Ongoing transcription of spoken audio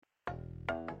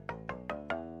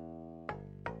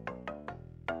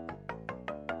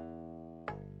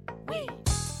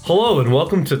Hello and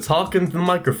welcome to Talking to the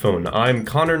Microphone. I'm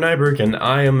Connor Nyberg and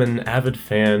I am an avid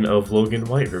fan of Logan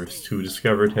Whitehurst, who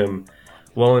discovered him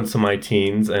well into my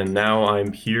teens, and now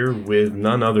I'm here with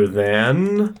none other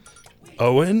than...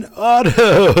 Owen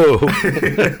Otto!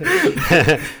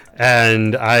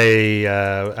 And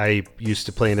I used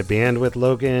to play in a band with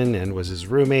Logan and was his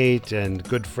roommate and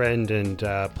good friend and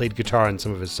played guitar on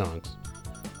some of his songs.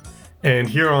 And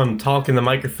here on Talking the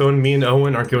Microphone, me and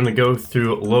Owen are going to go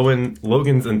through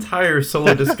Logan's entire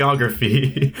solo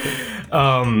discography.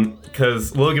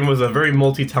 Because Logan was a very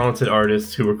multi-talented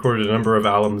artist who recorded a number of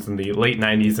albums in the late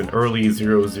 90s and early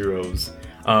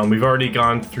 00s. We've already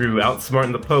gone through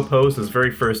Outsmartin' the Po-Po's, his very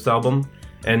first album,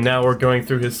 and now we're going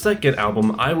through his second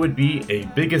album, I Would Be a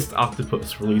Biggest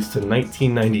Octopus, released in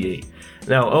 1998.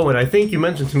 Now, Owen, I think you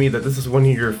mentioned to me that this is one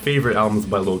of your favorite albums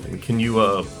by Logan. Can you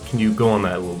go on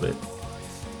that a little bit?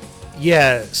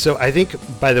 Yeah, so I think,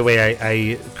 by the way,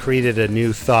 I created a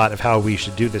new thought of how we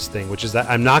should do this thing, which is that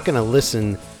I'm not going to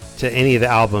listen to any of the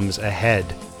albums ahead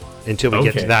until we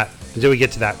get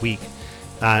to that week.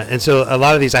 And so a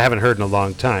lot of these I haven't heard in a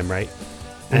long time, right?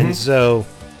 Mm-hmm. And so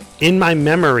in my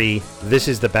memory, this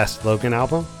is the best Logan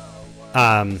album.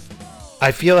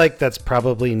 I feel like that's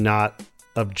probably not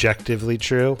objectively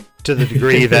true to the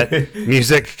degree that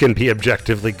music can be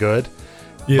objectively good.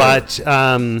 Yeah. But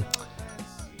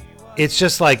it's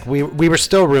just like we were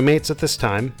still roommates at this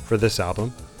time for this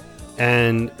album.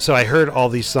 And so I heard all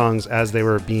these songs as they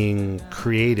were being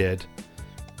created.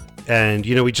 And,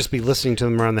 we'd just be listening to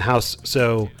them around the house.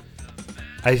 So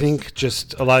I think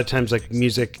just a lot of times, like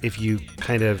music, if you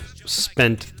kind of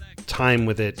spent time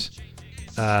with it,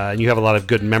 and you have a lot of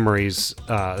good memories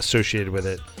associated with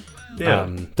it,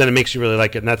 then it makes you really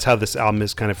like it. And that's how this album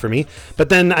is kind of for me. But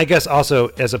then I guess also,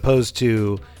 as opposed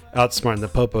to Outsmartin' the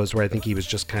Po-Po's, where I think he was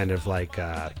just kind of like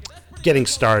getting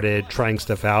started, trying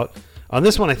stuff out. On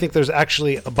this one, I think there's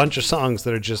actually a bunch of songs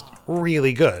that are just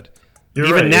really good.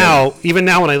 Even now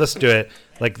when I listen to it,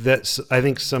 like this, I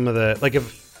think some of the, like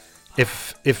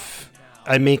if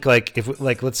I make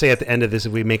let's say at the end of this,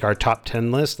 if we make our top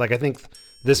 10 list, like I think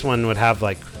this one would have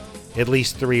like at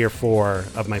least 3 or 4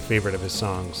 of my favorite of his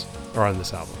songs are on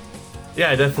this album. Yeah,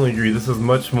 I definitely agree. This is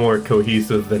much more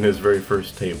cohesive than his very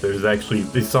first tape. There's actually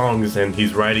these songs, and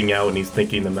he's writing out and he's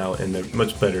thinking them out, and they're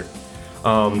much better.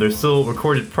 They're still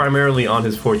recorded primarily on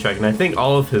his 4-track, and I think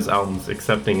all of his albums,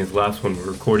 excepting his last one,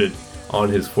 were recorded on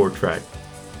his 4-track.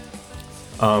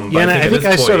 And I think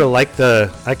I sort of like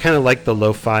I kind of like the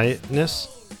lo-fi-ness.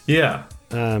 Yeah.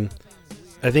 I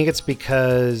think it's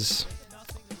because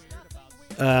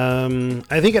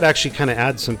I think it actually kind of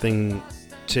adds something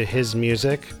to his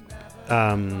music.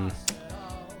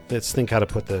 Let's think how to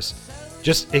put this.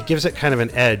 Just, it gives it kind of an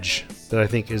edge that I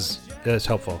think is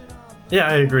helpful. Yeah,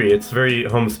 I agree. It's very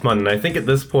homespun, and I think at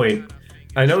this point,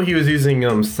 I know he was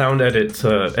using Sound Edit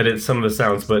to edit some of the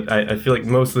sounds, but I feel like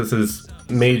most of this is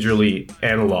majorly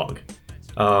analog.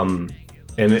 And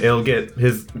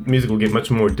his music will get much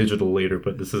more digital later,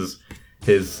 but this is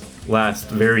his last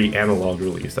very analog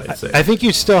release, I'd say. I think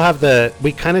you still have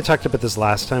we kind of talked about this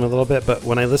last time a little bit, but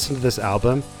when I listen to this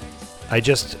album, I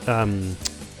just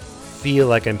feel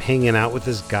like I'm hanging out with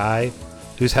this guy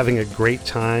who's having a great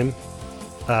time,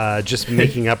 just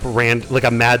making up like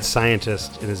a mad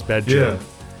scientist in his bedroom. Yeah,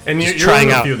 and you're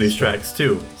trying out a few of these tracks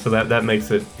too, so that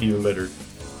makes it even better.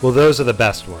 Well, those are the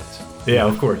best ones. Yeah,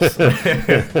 of course.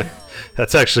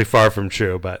 That's actually far from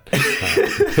true, but...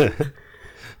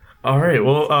 All right,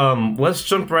 well, let's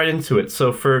jump right into it.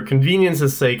 So for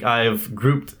convenience's sake, I've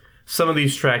grouped some of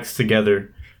these tracks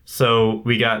together. So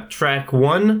we got track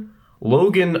 1,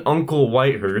 Logan Uncle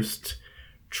Whitehurst,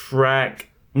 track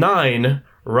 9,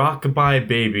 Rockabye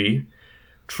Baby,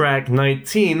 track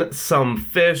 19, Some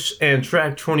Fish, and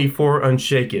track 24,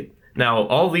 Unshake It. Now,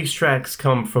 all these tracks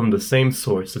come from the same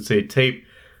source. It's a tape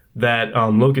that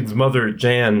Logan's mother,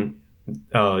 Jan,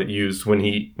 used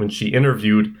when she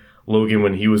interviewed Logan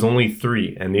when he was only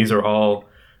 3, and these are all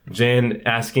Jan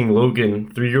asking Logan,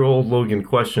 3-year-old Logan,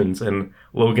 questions, and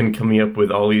Logan coming up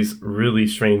with all these really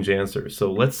strange answers.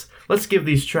 So let's give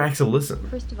these tracks a listen.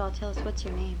 First of all, tell us, what's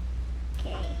your name?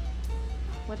 Okay.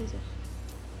 What is it?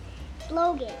 It's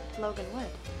Logan. Logan what?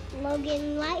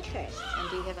 Logan Whitehurst. And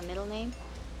do you have a middle name?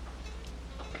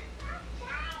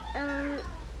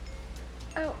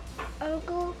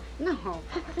 Uncle? No.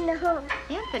 No.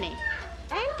 Anthony.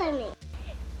 Anthony.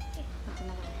 What's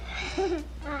another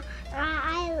one?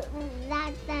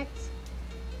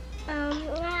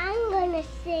 I'm gonna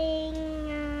sing,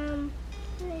 I'm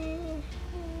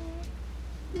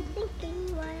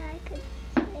thinking what I could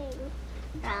sing.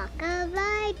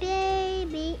 Rockabye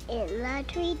baby in the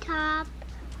treetop,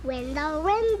 when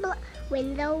the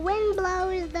When the wind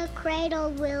blows, the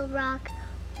cradle will rock.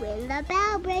 When the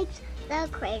bough breaks, the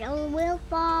cradle will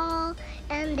fall.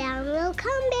 And down will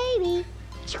come baby.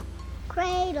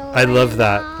 Cradle. I love and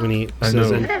that rock. when he I says,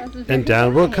 know. and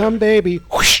down will come baby.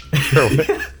 Whoosh.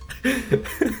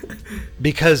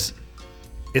 Because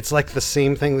it's like the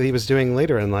same thing that he was doing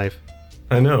later in life.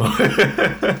 I know.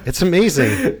 It's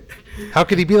amazing. How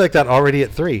could he be like that already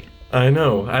at 3? I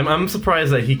know. I'm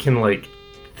surprised that he can, like,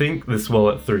 think this well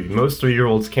at 3. Most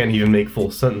 3-year-olds can't even make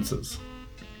full sentences.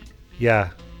 Yeah,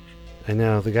 I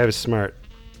know. The guy was smart.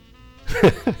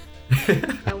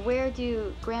 Now, where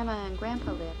do Grandma and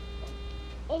Grandpa live?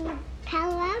 In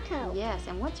Palo Alto. Yes,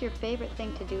 and what's your favorite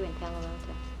thing to do in Palo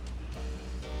Alto?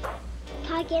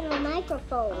 Talk in a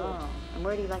microphone. Oh, and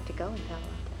where do you like to go in Palo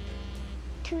Alto?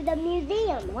 To the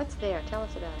museum. What's there? Tell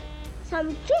us about it.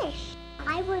 Some fish.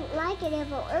 I wouldn't like it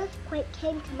if an earthquake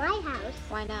came to my house.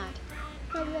 Why not?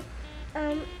 Because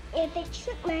if it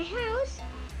shook my house,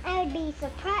 I would be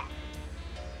surprised.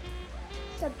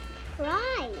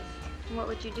 And what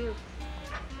would you do?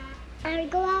 I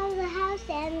would go out of the house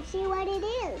and see what it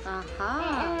is. Uh-huh.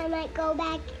 And I might go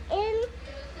back in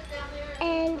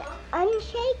and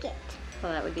unshake it.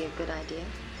 Well, that would be a good idea.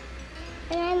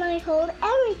 And I might hold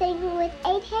everything with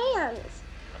 8 hands.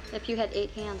 If you had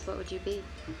 8 hands, what would you be?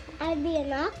 I'd be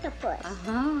an octopus.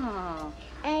 Uh-huh.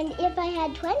 And if I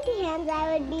had 20 hands,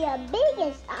 I would be a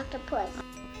biggest octopus.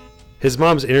 His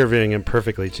mom's interviewing him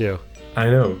perfectly, too. I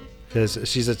know. Because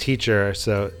she's a teacher,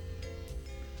 so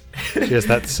she has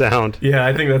that sound. Yeah,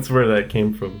 I think that's where that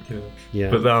came from. Yeah.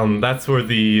 Yeah. But that's where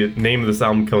the name of this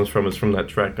album comes from, is from that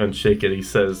track Unshake It. He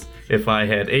says, if I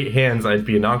had 8 hands, I'd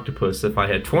be an octopus. If I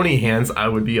had 20 hands, I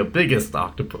would be a biggest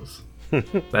octopus.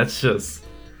 That's so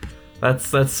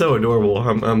adorable.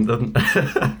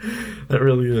 That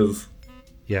really is.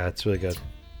 Yeah, it's really good.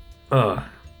 But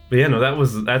yeah, no,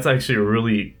 that's actually a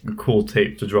really cool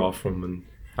tape to draw from, and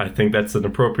I think that's an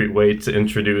appropriate way to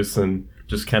introduce and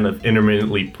just kind of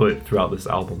intermittently put throughout this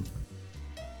album.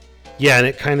 Yeah, and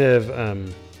it kind of,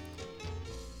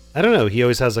 I don't know, he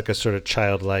always has like a sort of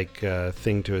childlike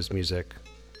thing to his music.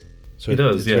 So He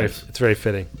does, it's yes. it's very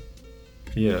fitting.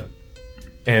 Yeah.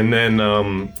 And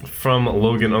then from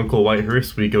Logan Uncle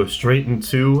Whitehurst, we go straight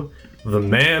into The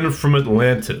Man from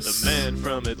Atlantis. The man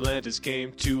from Atlantis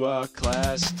came to our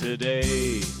class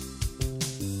today.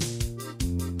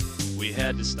 We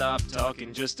had to stop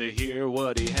talking just to hear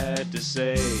what he had to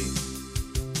say.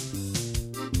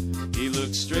 He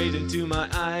looked straight into my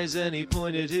eyes and he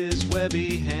pointed his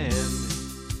webby hand.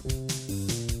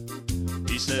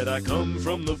 He said, I come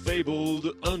from the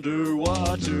fabled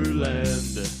underwater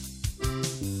land.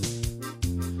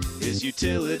 His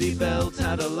utility belt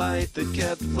had a light that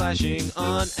kept flashing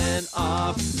on and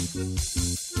off.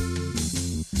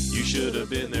 You should have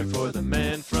been there for the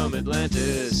man from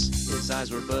Atlantis. His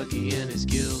eyes were buggy and his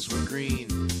gills were green.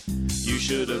 You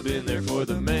should have been there for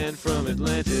the man from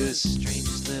Atlantis.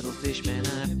 Strangest little fish man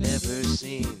I've ever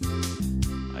seen.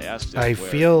 I asked him I where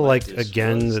feel like, Atlantis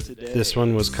again, was that today. this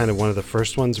one was kind of one of the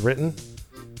first ones written.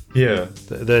 Yeah.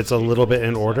 That it's a little bit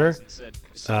in order,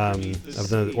 of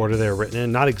the order they were written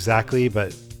in. Not exactly,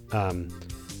 but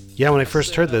yeah, when I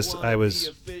first heard this, I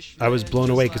was blown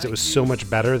away because it was so much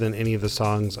better than any of the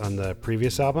songs on the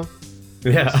previous album.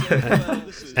 Yeah.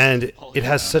 And it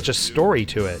has such a story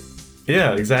to it.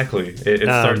 Yeah, exactly. It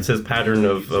starts his pattern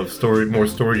of more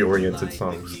story-oriented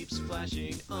songs.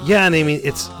 Yeah, and I mean,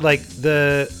 it's like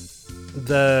the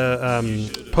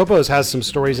Popos has some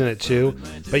stories in it too,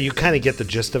 but you kind of get the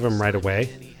gist of them right away.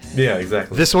 Yeah,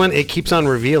 exactly. This one, it keeps on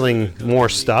revealing more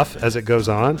stuff as it goes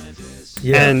on.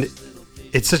 Yeah. And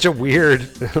it's such a weird,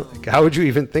 like, how would you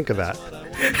even think of that?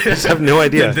 I just have no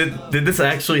idea. Did this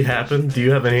actually happen? Do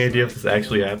you have any idea if this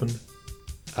actually happened?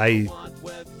 I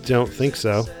don't think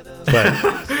so, but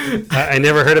I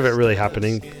never heard of it really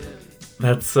happening.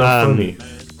 That's so funny.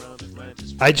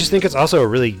 I just think it's also a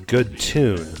really good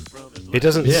tune. It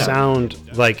doesn't Yeah. sound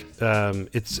like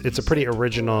it's a pretty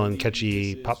original and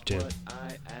catchy pop tune.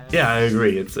 Yeah, I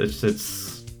agree. It's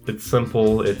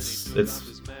simple. It's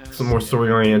some more story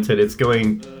oriented. It's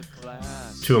going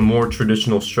to a more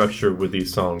traditional structure with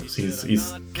these songs.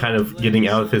 He's kind of getting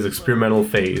out of his experimental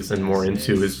phase and more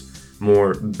into his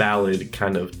more ballad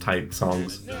kind of type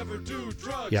songs.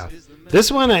 Yeah,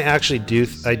 this one I actually do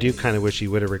kind of wish he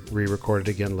would have re-recorded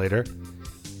again later.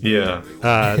 Yeah.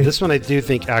 This one I do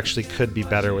think actually could be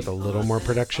better with a little more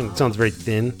production. It sounds very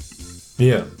thin.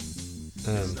 Yeah.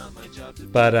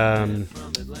 But I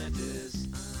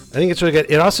think it's really good.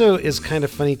 It also is kind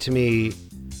of funny to me.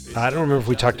 I don't remember if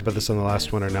we talked about this on the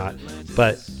last one or not,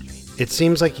 but it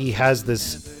seems like he has this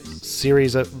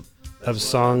series of of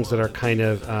songs that are kind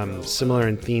of similar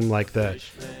in theme, like the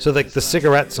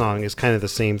cigarette song is kind of the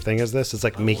same thing as this. It's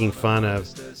like making fun of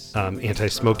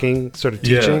anti-smoking sort of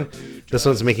teaching. Yeah. This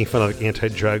one's making fun of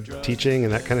anti-drug teaching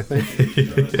and that kind of thing.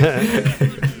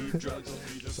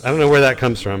 I don't know where that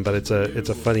comes from, but it's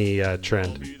a funny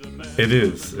trend. It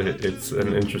is. It's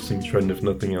an interesting trend, if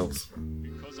nothing else.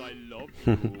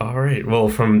 All right. Well,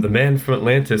 from The Man from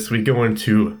Atlantis, we go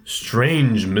into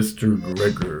Strange Mr.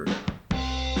 Gregor.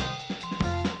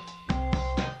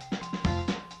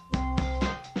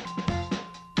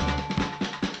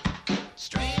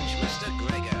 Strange Mr.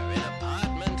 Gregor in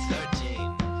apartment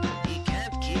 13. He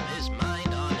can't keep his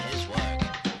mind on his work.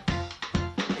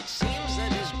 It seems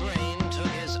that his brain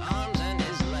took his arms and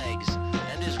his legs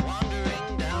and is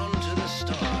wandering down to the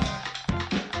store.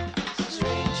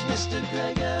 Strange Mr.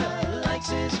 Gregor likes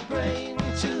his brain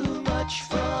too much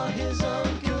for his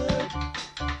own good.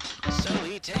 So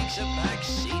he takes a back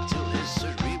seat to his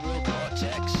cerebral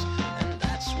cortex, and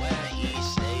that's where he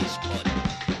stays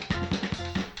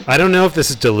put. I don't know if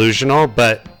this is delusional,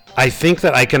 but I think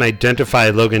that I can identify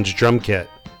Logan's drum kit.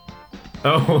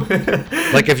 Oh.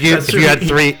 Like if you had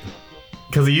three,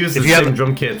 Because he used the same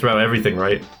drum kit throughout everything,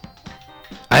 right?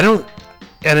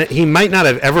 he might not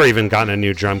have ever even gotten a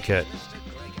new drum kit.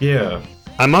 Yeah.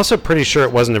 I'm also pretty sure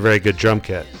it wasn't a very good drum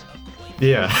kit.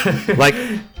 Yeah. Like,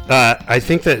 I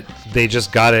think that they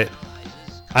just got it.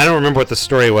 I don't remember what the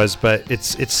story was, but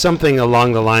it's something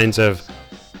along the lines of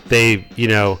they,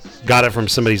 got it from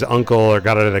somebody's uncle or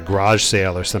got it at a garage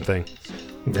sale or something.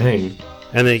 Dang.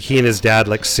 And then he and his dad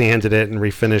like sanded it and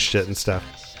refinished it and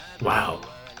stuff. Wow.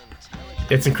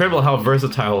 It's incredible how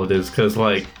versatile it is, because,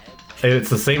 like, it's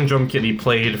the same drum kit he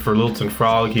played for Littleton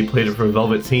Frog, he played it for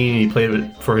Velveteen, he played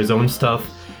it for his own stuff,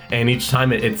 and each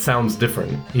time it sounds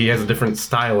different. He has a different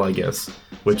style, I guess,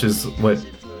 which is what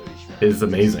is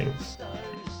amazing.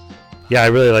 Yeah, I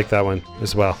really like that one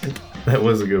as well. That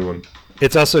was a good one.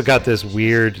 It's also got this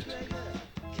weird...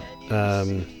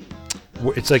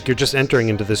 it's like you're just entering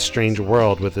into this strange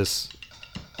world with this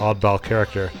oddball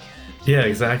character. Yeah,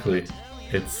 exactly.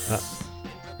 It's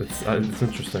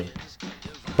interesting.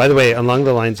 By the way, along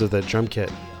the lines of the drum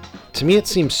kit, to me it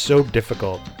seems so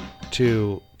difficult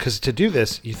because to do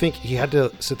this, you think he had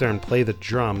to sit there and play the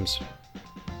drums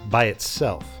by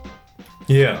itself.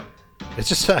 Yeah. It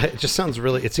just sounds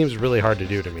really. It seems really hard to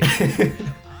do to me.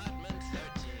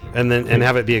 and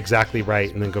have it be exactly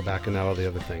right, and then go back and add all the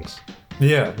other things.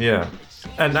 Yeah.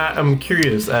 And I'm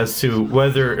curious as to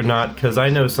whether or not, because I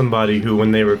know somebody who,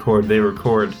 when they record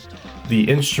the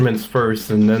instruments first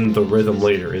and then the rhythm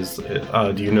later.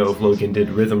 Do you know if Logan did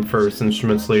rhythm first,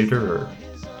 instruments later, or?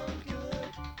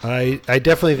 I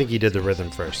definitely think he did the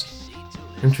rhythm first.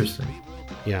 Interesting.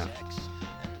 Yeah.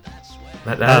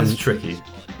 That is tricky.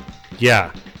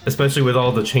 Yeah. Especially with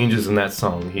all the changes in that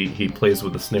song. He plays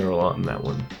with the snare a lot in that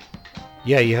one.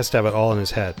 Yeah, he has to have it all in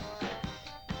his head.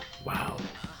 Wow.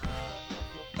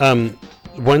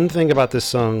 One thing about this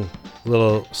song,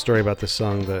 little story about this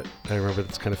song that I remember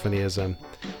that's kind of funny is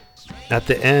at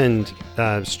the end,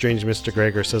 Strange Mr.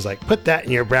 Gregor says, like, put that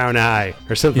in your brown eye,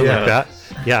 or something like that.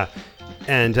 Yeah.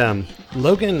 And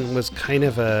Logan was kind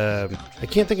of I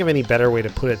can't think of any better way to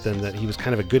put it than that he was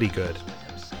kind of a goody-good.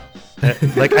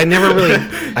 Like, I never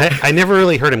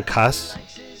really heard him cuss.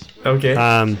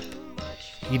 Okay.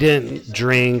 He didn't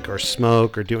drink or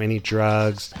smoke or do any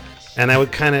drugs. And I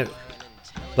would kind of,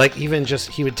 like, even just,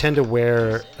 he would tend to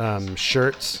wear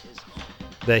shirts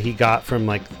that he got from,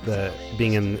 like,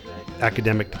 being in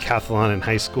academic decathlon in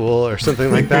high school or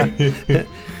something like that.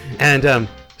 And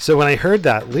so when I heard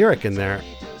that lyric in there,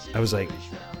 I was like,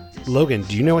 Logan,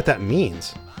 do you know what that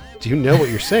means? Do you know what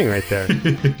you're saying right there?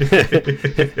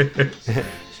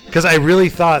 Because I really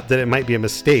thought that it might be a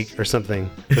mistake or something,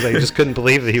 because I just couldn't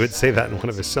believe that he would say that in one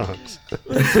of his songs.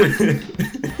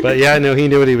 But yeah, no, he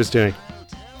knew what he was doing.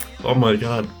 Oh my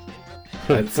god.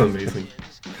 That's amazing.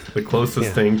 The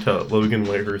closest thing to Logan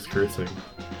Whitehurst cursing.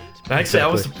 Actually, exactly. I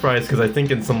was surprised because I think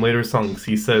in some later songs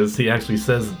he actually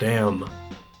says damn.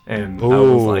 And I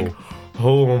was like,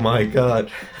 oh my god.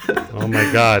 Oh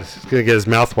my god. He's going to get his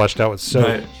mouth washed out with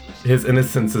soap. His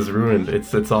innocence is ruined.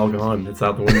 It's all gone. It's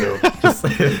out the window.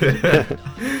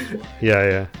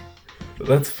 Yeah.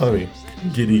 That's funny.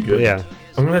 Giddy good. Yeah.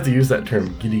 I'm gonna have to use that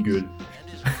term, giddy good.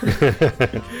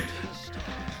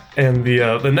 And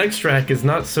the next track is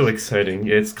not so exciting.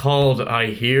 It's called I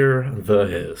Hear the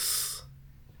Hiss.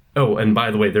 Oh, and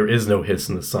by the way, there is no hiss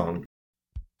in the song.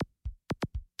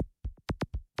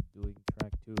 Doing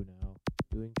track 2 now.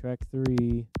 Doing track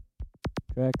 3.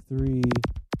 Track 3.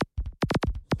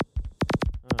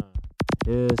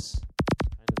 Hiss.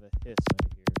 Kind of a hiss I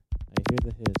hear. I hear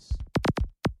the hiss.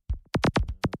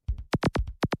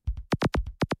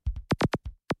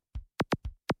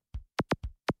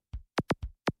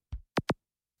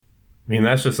 mean,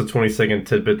 that's just a 20-second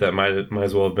tidbit that might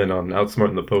as well have been on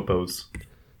Outsmarting the Popos.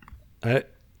 I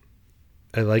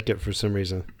like it for some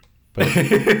reason, but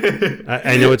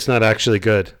I know it's not actually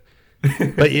good.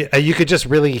 But you could just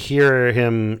really hear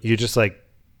him. You just like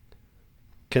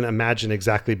can imagine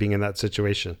exactly being in that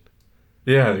situation.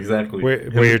 Yeah, exactly.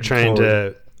 Where you're trying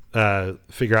to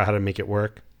figure out how to make it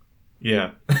work.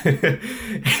 Yeah.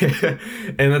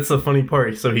 And that's the funny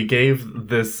part. So he gave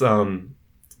this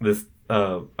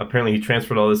apparently he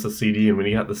transferred all this to CD, and when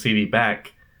he got the CD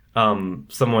back,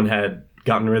 someone had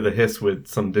gotten rid of the hiss with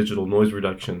some digital noise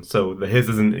reduction. So the hiss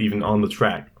isn't even on the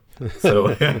track. So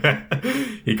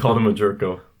he called him a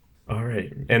jerko. All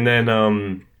right. And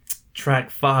then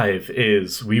track 5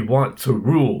 is We Want to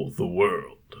Rule the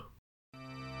World.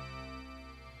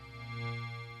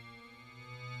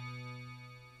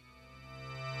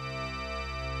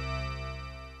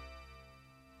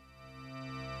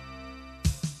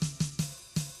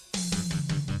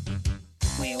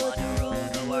 We want to rule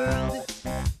the world.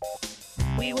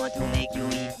 We want to make you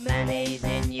eat mayonnaise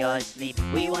in your sleep.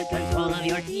 We want control of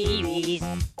your TVs.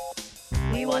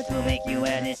 We want to make you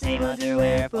wear the same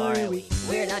underwear for a week.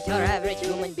 We're not your average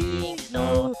human beings,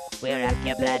 no. We're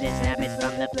Acublatus snappers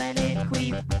from the planet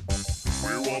Queep.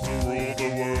 We want to rule the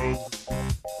world.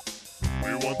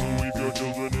 We want to weave your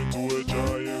children into a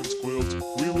giant's quilt.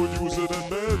 We would use it in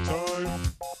bedtime.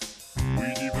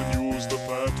 We'd even use the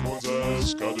fat ones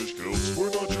as Scottish kilts.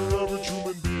 We're not your average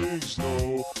human beings,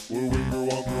 no. We're Winger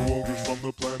Wonger Wongers from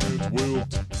the planet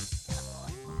Wilt.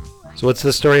 So what's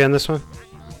the story on this one?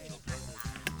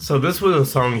 So this was a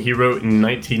song he wrote in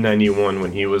 1991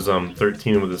 when he was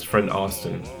 13 with his friend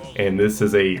Austin, and this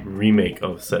is a remake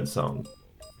of said song.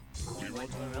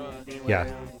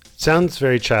 Yeah. Sounds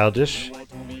very childish,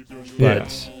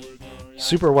 but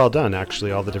super well done,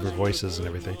 actually, all the different voices and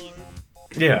everything.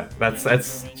 Yeah,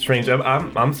 that's strange.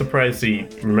 I'm surprised he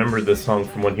remembered this song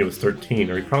from when he was 13,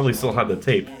 or he probably still had the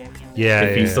tape. Yeah,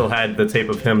 if he still had the tape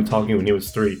of him talking when he was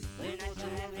 3.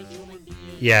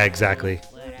 Yeah, exactly.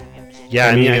 Yeah,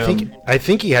 I mean, I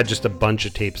think he had just a bunch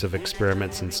of tapes of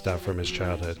experiments and stuff from his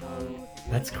childhood.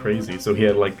 That's crazy. So he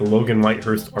had like the Logan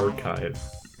Whitehurst archive.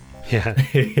 Yeah.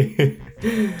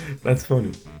 That's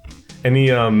funny.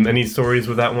 Any stories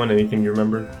with that one? Anything you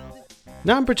remember?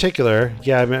 Not in particular.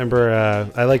 Yeah, I remember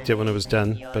I liked it when it was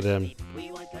done, but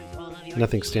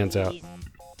nothing stands out.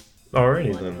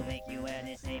 Alrighty then.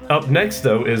 Up next,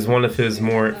 though, is one of his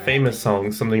more famous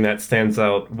songs, something that stands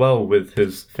out well with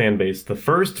his fan base, the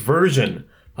first version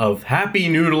of Happy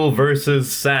Noodle versus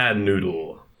Sad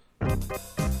Noodle.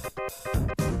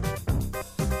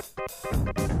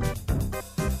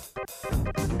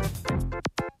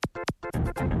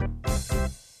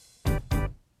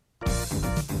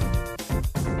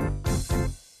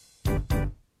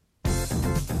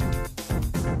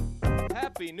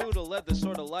 Happy Noodle led the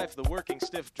sort of life the working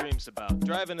stiff dreams about.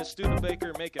 Driving a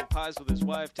Studebaker, making pies with his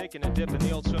wife, taking a dip in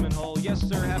the old swimming hole. Yes,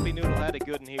 sir, Happy Noodle had it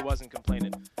good and he wasn't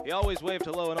complaining. He always waved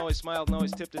hello and always smiled and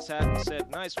always tipped his hat and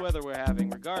said, nice weather we're having,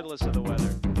 regardless of the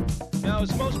weather. Now,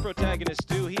 as most protagonists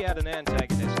do, he had an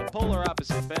antagonist, a polar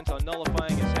opposite bent on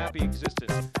nullifying his happy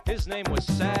existence. His name was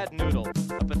Sad Noodle,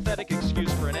 a pathetic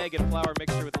excuse for an egg and flour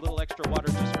mixture with a little extra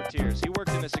water just for tears. He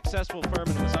worked in a successful firm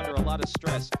and was under a lot of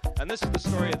stress, and this is the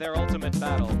story of their ultimate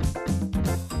battle.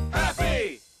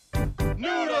 Happy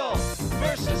Noodle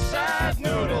versus Sad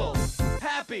Noodle.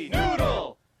 Happy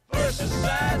Noodle versus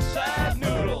Sad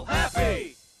Noodle.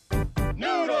 Happy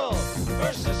Noodle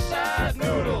versus Sad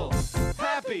Noodle.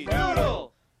 Happy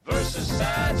Noodle versus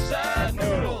Sad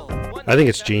Noodle. I think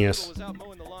it's genius.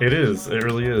 It is. It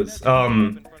really is.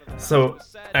 So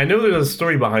I know there's a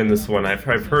story behind this one. I've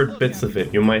heard bits of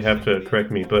it. You might have to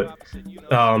correct me, but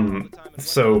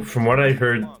so from what I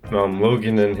heard,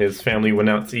 Logan and his family went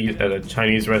out to eat at a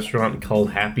Chinese restaurant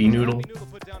called Happy Noodle,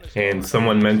 and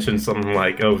someone mentioned something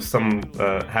like, "Oh, some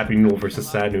Happy Noodle versus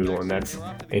Sad Noodle,"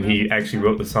 and he actually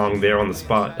wrote the song there on the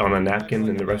spot on a napkin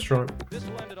in the restaurant.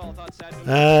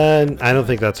 I don't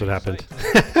think that's what happened.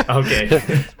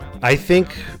 Okay. I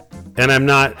think, and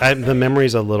the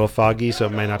memory's a little foggy, so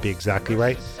it might not be exactly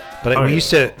right. But we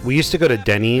used to go to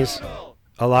Denny's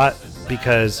a lot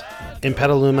because in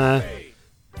Petaluma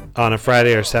on a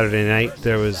Friday or Saturday night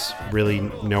there was really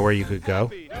nowhere you could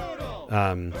go,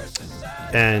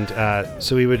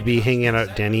 so we would be hanging out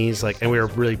at Denny's, and we were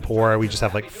really poor. We just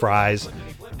have fries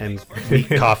and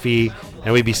coffee,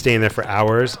 and we'd be staying there for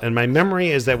hours. And my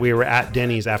memory is that we were at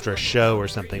Denny's after a show or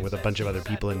something with a bunch of other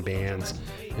people in bands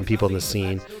and people in the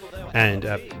scene, and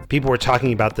people were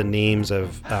talking about the names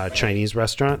of Chinese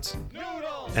restaurants,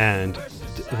 and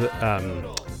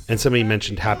somebody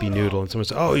mentioned Happy Noodle, and someone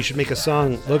said, "Oh, you should make a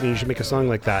song, Logan. You should make a song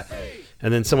like that."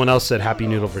 and then someone else said Happy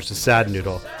Noodle versus Sad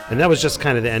Noodle, and that was just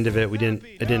kind of the end of it. I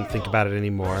didn't think about it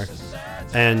anymore,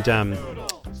 and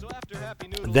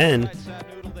then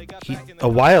a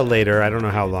while later, I don't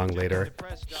know how long later,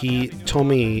 he told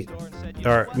me,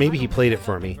 or maybe he played it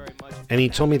for me, and he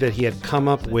told me that he had come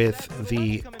up with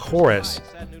the chorus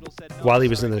while he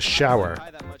was in the shower,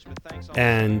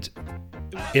 and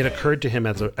it occurred to him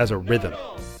as a rhythm.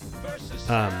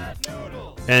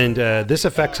 And this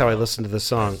affects how I listen to the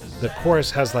song. The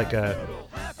chorus has like a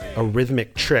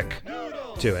rhythmic trick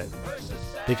to it,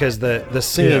 because the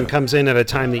singing comes in at a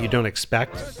time that you don't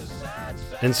expect.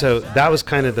 And so that was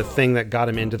kind of the thing that got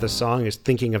him into the song, is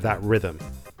thinking of that rhythm.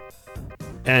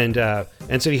 And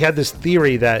so he had this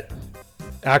theory that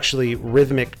actually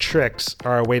rhythmic tricks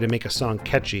are a way to make a song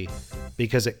catchy,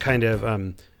 because it kind of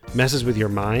messes with your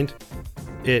mind.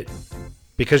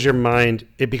 Because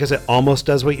it almost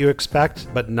does what you expect,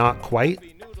 but not quite.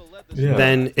 Yeah.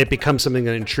 Then it becomes something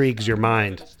that intrigues your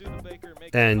mind,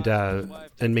 and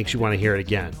makes you want to hear it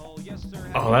again.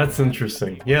 Oh, that's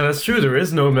interesting. Yeah, that's true. There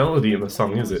is no melody in the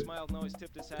song, is it?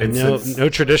 No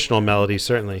traditional melody,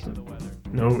 certainly.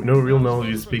 No real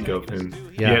melody to speak of, and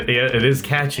yeah, it is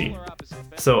catchy.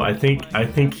 So I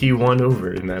think he won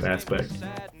over in that aspect.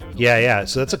 Yeah.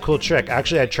 So that's a cool trick.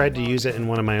 Actually, I tried to use it in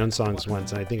one of my own songs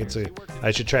once, and I think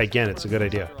I should try again. It's a good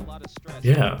idea.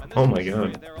 Yeah. Oh my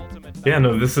god. Yeah.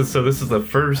 No. This is the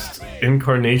first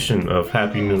incarnation of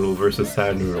Happy Noodle versus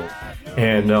Sad Noodle,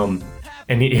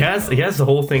 and he has the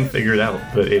whole thing figured out.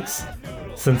 But it's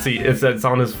on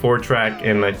his 4-track,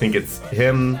 and I think it's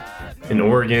him, an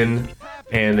organ,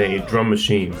 and a drum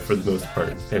machine for the most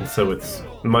part, and so it's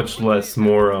much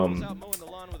more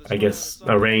I guess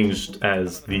arranged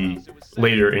as the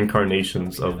later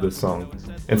incarnations of this song.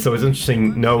 And so it's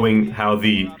interesting knowing how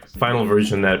the final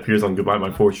version that appears on Goodbye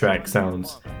My 4-track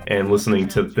sounds, and listening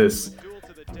to this.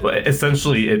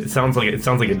 Essentially, it sounds like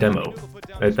a demo.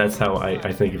 That's how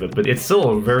I think of it. But it's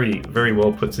still a very, very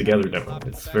well put together demo.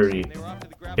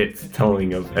 It's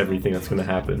telling of everything that's going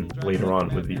to happen later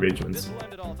on with the arrangements.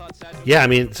 Yeah, I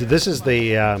mean, so this is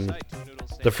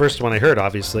the first one I heard,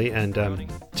 obviously, and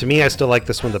to me, I still like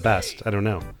this one the best. I don't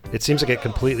know. It seems like it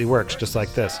completely works, just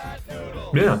like this.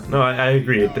 Yeah, no, I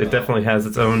agree. It definitely has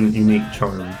its own unique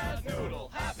charm.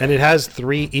 And it has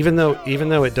 3, even though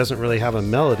it doesn't really have a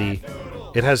melody,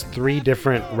 it has 3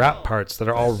 different rap parts that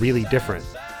are all really different.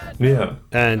 Yeah.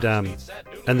 And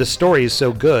the story is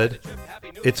so good.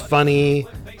 It's funny,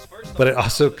 but it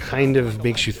also kind of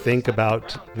makes you think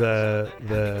about the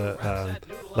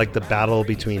battle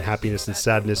between happiness and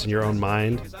sadness in your own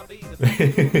mind.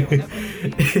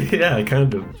 Yeah,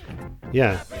 kind of.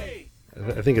 Yeah,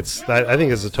 I think it's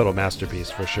a total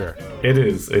masterpiece for sure. It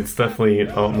is. It's definitely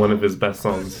one of his best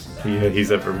songs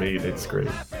he's ever made. It's great.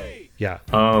 Yeah.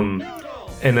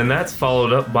 And then that's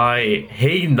followed up by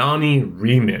Hey Nani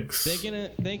Remix. They're gonna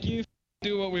thank you,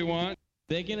 do what we want.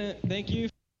 They're gonna thank you,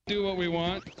 do what we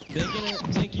want. They're gonna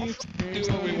thank you, do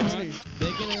what we want.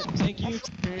 They're gonna thank you,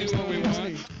 do what we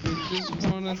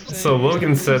want. So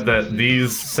Logan said that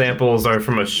these samples are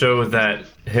from a show that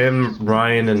him,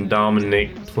 Ryan, and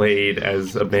Dominic played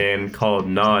as a band called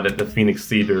Nod at the Phoenix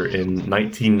Theater in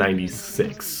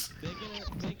 1996.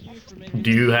 Do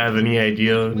you have any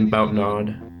idea about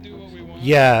Nod?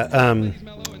 Yeah,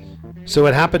 so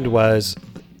what happened was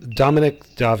Dominic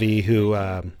Davi, who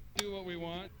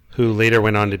later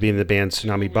went on to be in the band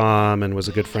Tsunami Bomb and was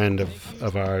a good friend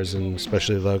of ours, and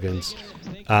especially Logan's,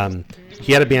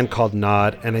 he had a band called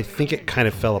Nod, and I think it kind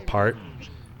of fell apart.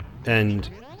 And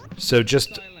so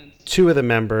just 2 of the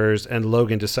members and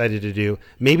Logan decided to do,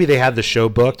 maybe they had the show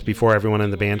booked before everyone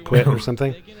in the band quit or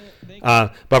something.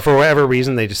 But for whatever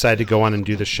reason, they decided to go on and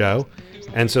do the show.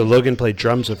 And so Logan played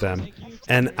drums with them.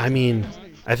 And I mean,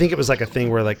 I think it was like a thing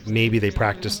where like maybe they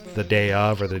practiced the day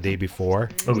of or the day before.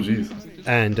 Oh, jeez.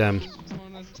 And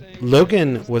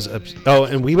Logan was...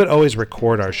 and we would always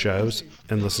record our shows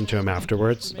and listen to them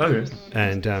afterwards. Okay.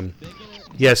 And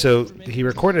yeah, so he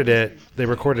recorded it. They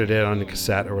recorded it on a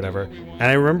cassette or whatever. And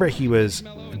I remember he was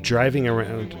driving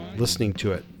around listening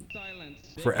to it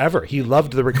forever. He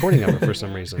loved the recording of it for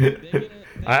some reason.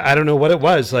 I don't know what it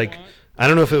was. Like, I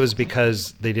don't know if it was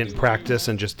because they didn't practice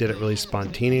and just did it really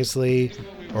spontaneously,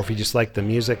 or if he just liked the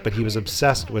music, but he was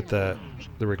obsessed with the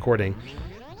recording.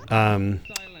 Like,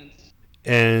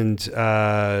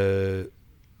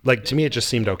 to me, it just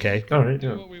seemed okay. All right,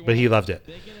 yeah. But he loved it.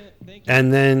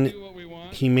 And then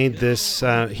he made this,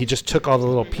 he just took all the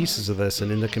little pieces of this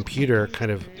and in the computer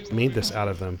kind of made this out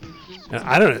of them. And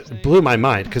I don't know, it blew my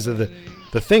mind because the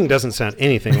thing doesn't sound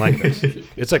anything like this.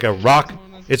 It's like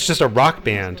it's just a rock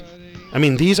band. I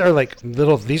mean, these are like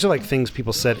things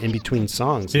people said in between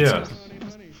songs. Yeah.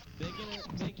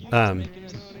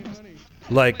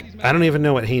 Like, I don't even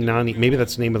know what Hey Nani, maybe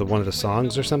that's the name of one of the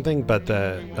songs or something, but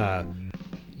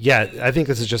yeah, I think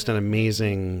this is just an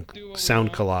amazing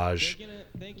sound collage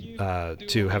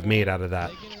to have made out of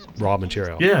that raw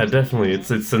material. Yeah, definitely.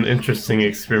 It's an interesting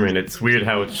experiment. It's weird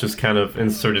how it's just kind of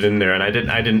inserted in there, and I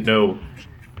didn't know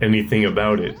anything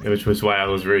about it, which was why I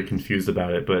was very confused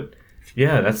about it. But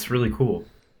yeah, that's really cool.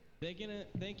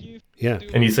 Yeah.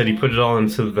 And you said he put it all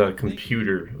into the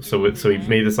computer, so he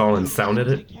made this all in Sound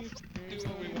Edit?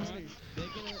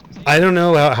 I don't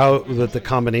know how the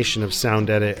combination of Sound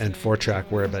Edit and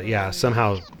 4-track were, but yeah,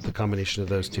 somehow the combination of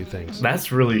those two things.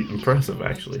 That's really impressive,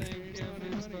 actually.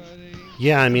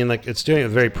 Yeah, I mean, like, it's doing it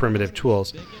with very primitive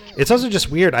tools. It's also just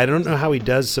weird. I don't know how he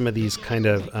does some of these kind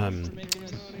of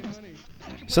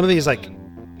some of these like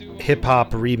hip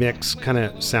hop remix kind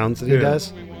of sounds that he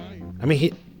does. I mean,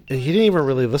 he didn't even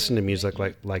really listen to music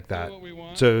like that,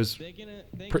 so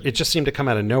it just seemed to come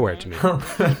out of nowhere to me.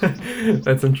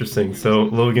 That's interesting. So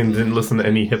Logan didn't listen to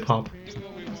any hip hop?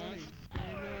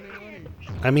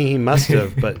 I mean, he must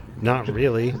have, but not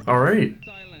really. All right.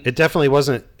 It definitely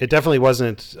wasn't.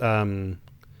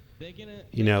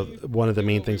 You know, one of the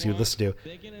main things he would listen to.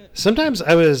 Sometimes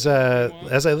I was,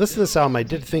 as I listened to this album, I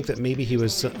did think that maybe he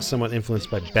was somewhat influenced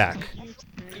by Beck.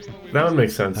 That would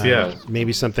make sense. Yeah.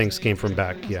 Maybe some things came from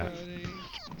Beck. Yeah.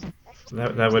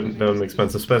 That would make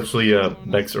sense, especially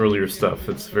Beck's earlier stuff.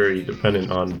 It's very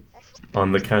dependent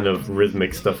on the kind of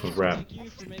rhythmic stuff of rap.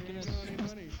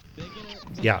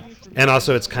 Yeah, and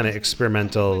also it's kind of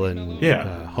experimental and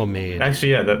homemade.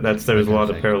 Actually, yeah, there's a lot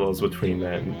of parallels between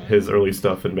that and his early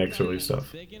stuff and Beck's early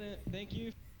stuff.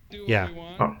 Yeah,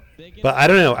 but I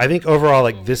don't know. I think overall,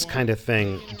 like, this kind of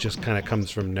thing just kind of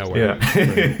comes from nowhere.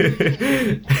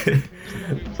 Yeah,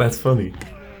 that's funny.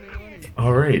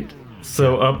 All right.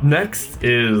 So up next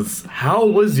is How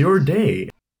Was Your Day?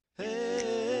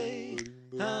 Hey,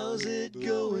 how's it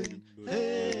going?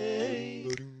 Hey,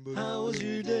 how was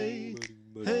your day?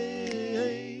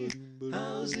 Hey,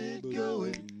 how's it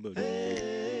going?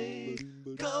 Hey,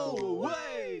 go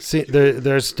away! See,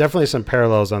 there's definitely some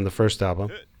parallels on the first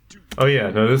album. Oh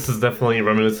yeah, no, this is definitely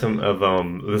reminiscent of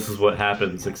This Is What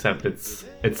Happens, except it's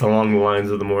along the lines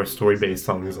of the more story-based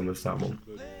songs on this album.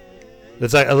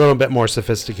 It's like a little bit more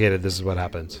sophisticated. This Is What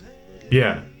Happens.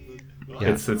 Yeah.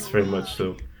 It's very much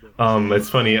so. It's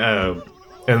funny.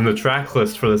 In the track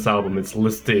list for this album, it's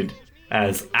listed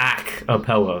as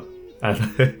a-cappella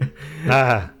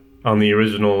on the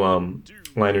original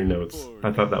liner notes.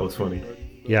 I thought that was funny.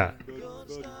 Yeah.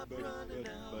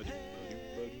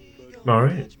 All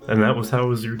right, and that was How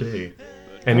Was Your Day?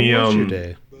 How was your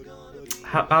day?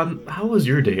 How was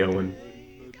your day, Owen?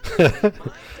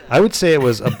 I would say it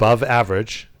was above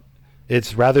average.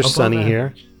 It's rather sunny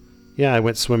here. Yeah, I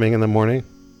went swimming in the morning.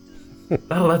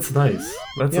 Oh, that's nice.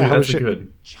 That's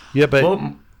good. Yeah, but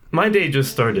well, my day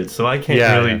just started, so I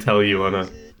can't really tell you on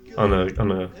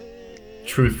a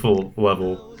truthful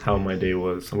level how my day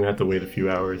was. I'm gonna have to wait a few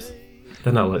hours,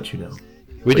 then I'll let you know.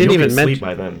 We didn't even mention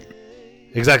by then.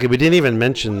 Exactly. We didn't even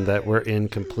mention that we're in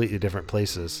completely different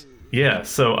places. Yeah,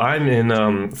 so I'm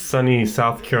in sunny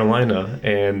South Carolina,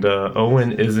 and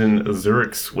Owen is in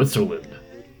Zurich, Switzerland.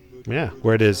 Yeah,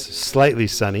 where it is slightly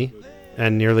sunny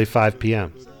and nearly 5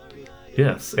 p.m.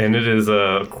 Yes, and it is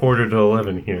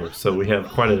 11:45 here, so we have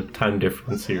quite a time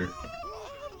difference here.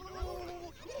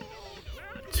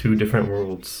 Two different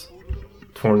worlds,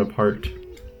 torn apart.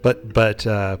 But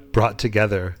brought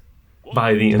together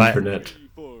by the internet.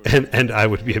 And I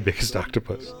would be a biggest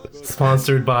octopus.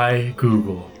 Sponsored by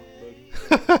Google.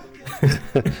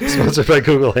 Sponsored by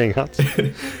Google Hangouts.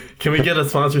 Can we get a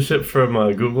sponsorship from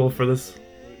Google for this?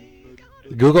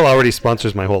 Google already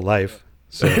sponsors my whole life.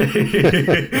 So.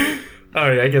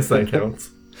 Alright, I guess that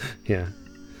counts. Yeah.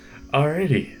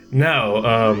 Alrighty. Now,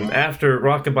 after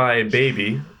Rockabye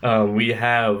Baby, we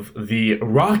have the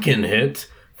rockin' hit,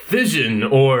 Fission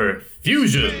or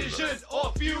Fusion. Fission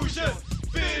or fusion.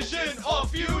 Fission or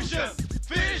fusion.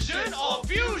 Fission or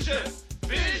fusion.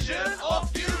 Fission or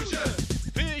fusion.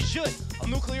 Fission, a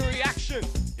nuclear reaction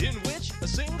in which a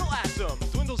single atom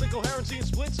dwindles in coherency and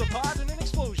splits apart in an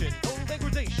explosion. No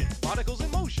degradation, particles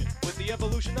in motion with the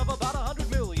evolution of about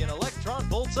 100 million electron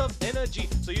volts of energy.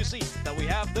 So you see that we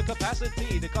have the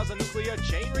capacity to cause a nuclear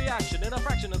chain reaction in a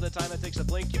fraction of the time it takes to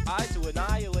blink your eye to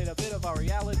annihilate a bit of our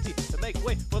reality, to make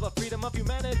way for the freedom of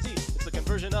humanity. It's the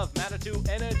conversion of matter to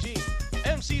energy.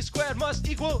 MC squared must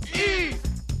equal E.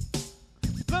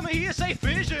 Let me hear you say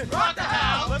fission. Rock the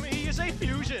house. Let me hear you say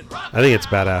fusion. I think it's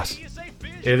badass.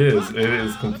 It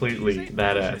is completely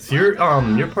badass. You're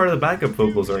part of the backup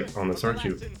vocals on this, aren't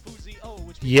you?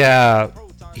 Yeah,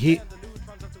 he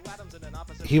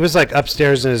he was like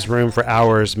upstairs in his room for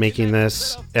hours making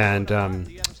this, and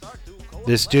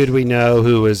this dude we know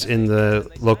who was in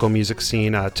the local music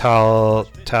scene, Tal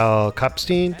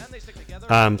Kapstein,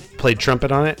 played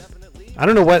trumpet on it. I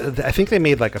don't know what, I think they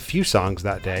made like a few songs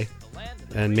that day,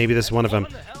 and maybe this is one of them.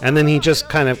 And then he just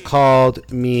kind of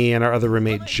called me and our other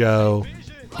roommate Joe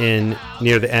in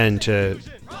near the end to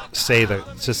sing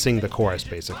the chorus,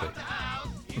 basically.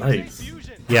 Nice.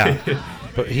 Yeah,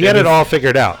 but he had it all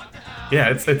figured out. Yeah,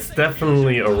 it's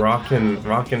definitely a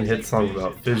rockin' hit song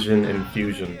about fission and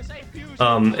fusion.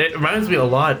 It reminds me a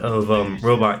lot of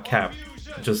Robot Cap,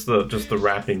 just the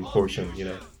rapping portion, you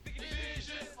know.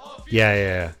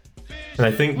 Yeah. And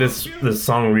I think this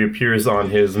song reappears on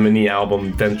his mini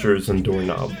album Dentures and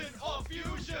Doorknob.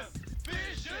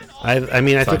 I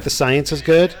mean, I think the science is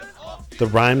good. The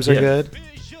rhymes are good.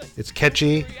 It's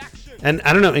catchy. And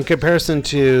I don't know, in comparison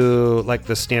to like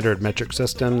the standard metric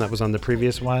system that was on the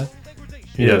previous one,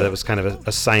 you know, that was kind of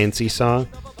a science-y song.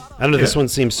 I don't know, this one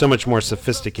seems so much more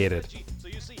sophisticated.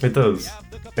 It does.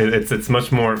 It's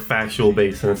much more factual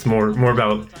based, and it's more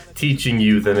about teaching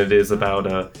you than it is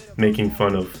about making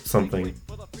fun of something.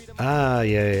 Ah,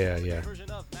 yeah.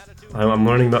 I'm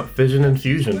learning about fission and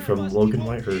fusion from Logan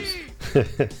Whitehurst.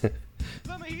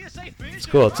 It's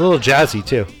cool. It's a little jazzy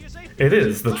too. It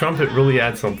is. The trumpet really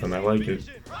adds something. I like it.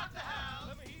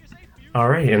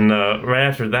 Alright, and right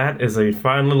after that is a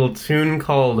fine little tune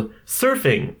called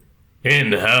Surfing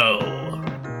in Hell.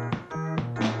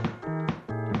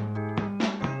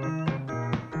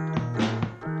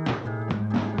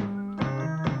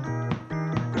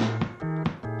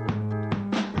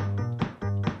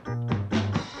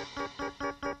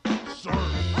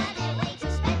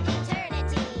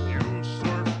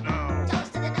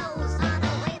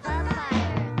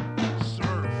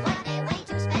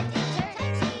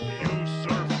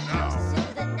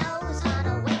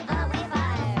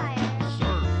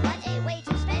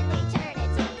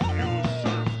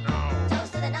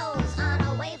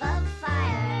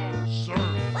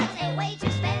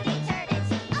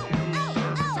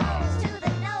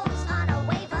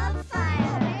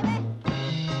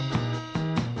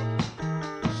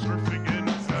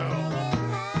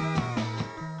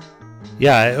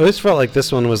 Yeah, I always felt like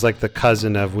this one was like the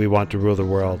cousin of We Want to Rule the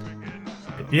World.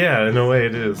 Yeah, in a way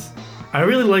it is. I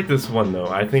really like this one though.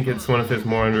 I think it's one of his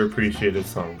more underappreciated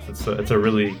songs.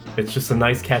 It's just a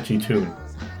nice catchy tune.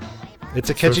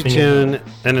 It's a catchy tune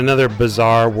and another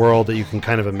bizarre world that you can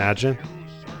kind of imagine.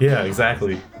 Yeah,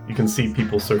 exactly. You can see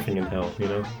people surfing in hell, you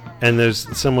know? And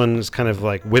there's someone's kind of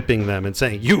like whipping them and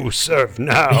saying, "You surf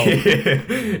now."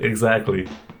 Exactly.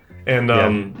 And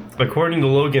according to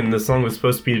Logan, the song was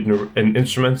supposed to be an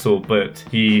instrumental, but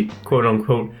he,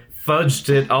 quote-unquote, fudged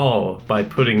it all by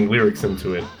putting lyrics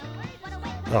into it.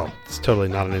 Oh, it's totally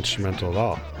not an instrumental at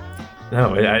all.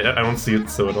 No, I don't see it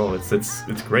so at all.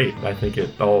 It's great. I think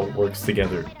it all works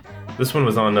together. This one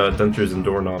was on Dentures and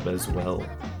Doorknob as well.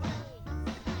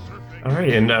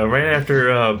 Alright, and right after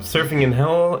Surfing in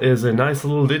Hell is a nice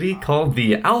little ditty called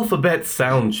the Alphabet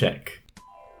Soundcheck.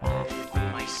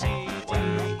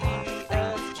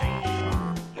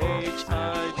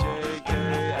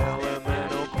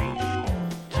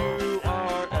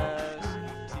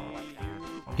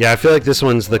 Yeah, I feel like this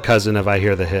one's the cousin of I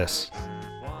Hear the Hiss.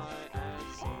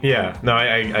 Yeah, no,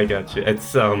 I got you.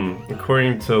 It's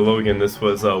according to Logan, this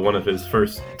was one of his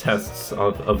first tests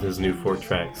of his new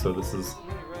 4-track. So this is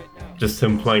just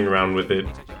him playing around with it,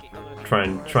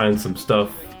 trying some stuff.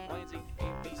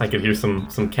 I could hear some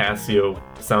Casio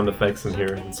sound effects in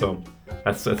here, and so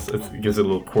it gives it a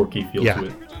little quirky feel to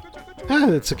it.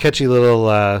 It's a catchy little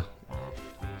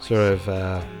sort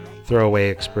of throwaway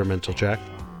experimental track.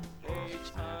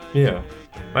 Yeah,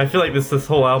 I feel like this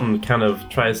whole album kind of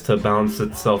tries to balance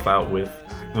itself out with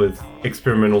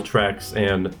experimental tracks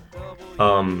and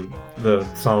the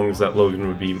songs that Logan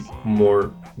would be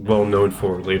more well known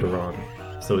for later on.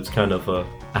 So it's kind of a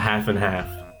half and half.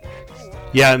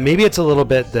 Yeah, maybe it's a little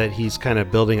bit that he's kind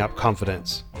of building up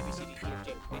confidence.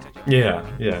 Yeah,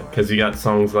 because you got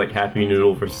songs like Happy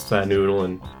Noodle versus Sad Noodle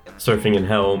and Surfing in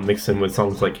Hell mixed in with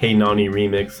songs like Hey Nani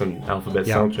Remix and Alphabet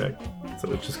Soundcheck. So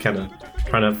it's just kind of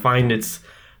trying to find its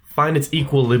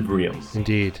equilibrium.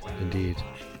 Indeed.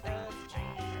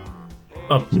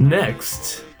 Up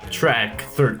next, track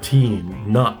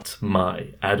 13, Not My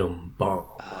Atom Bomb.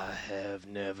 I have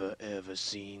never ever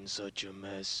seen such a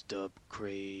messed up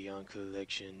crayon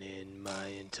collection in my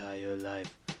entire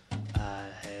life. I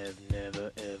have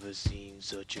never ever seen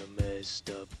such a messed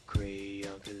up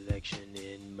crayon collection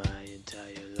in my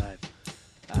entire life.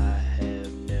 I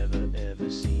have never ever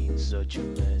seen such a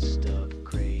messed up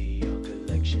crayon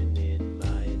collection in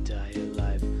my entire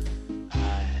life.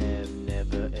 I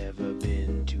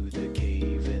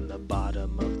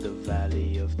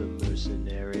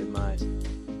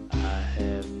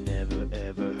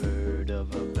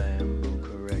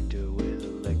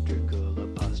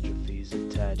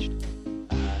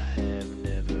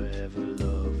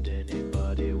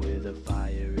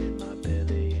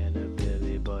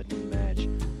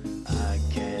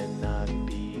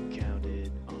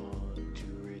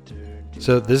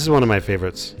So this is one of my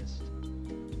favorites.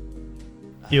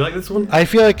 You like this one? I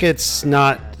feel like it's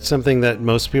not something that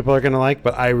most people are going to like,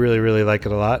 but I really, really like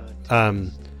it a lot.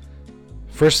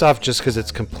 First off, just because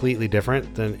it's completely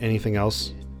different than anything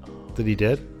else that he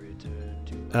did.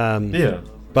 Yeah.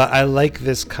 But I like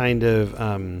this kind of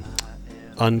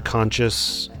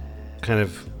unconscious kind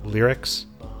of lyrics.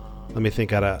 Let me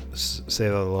think how to say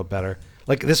that a little better.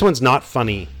 Like, this one's not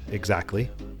funny exactly.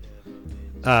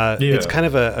 It's kind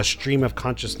of a stream of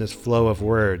consciousness flow of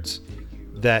words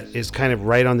that is kind of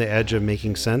right on the edge of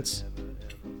making sense.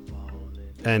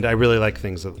 And I really like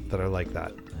things that are like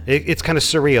that. It's kind of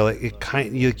surreal.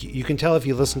 You can tell if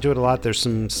you listen to it a lot, there's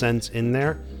some sense in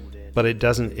there, but it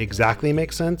doesn't exactly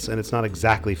make sense, and it's not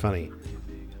exactly funny.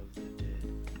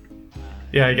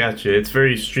 Yeah, I got you. It's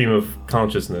very stream of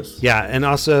consciousness. Yeah, and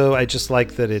also I just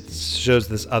like that it shows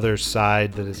this other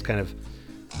side that is kind of,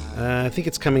 I think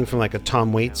it's coming from like a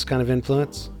Tom Waits kind of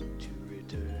influence.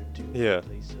 Yeah.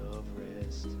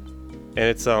 And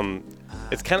it's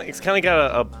kind of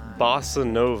got a bossa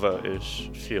nova-ish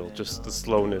feel, just the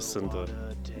slowness and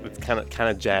it's kind of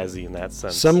jazzy in that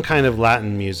sense. Some kind of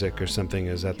Latin music or something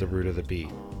is at the root of the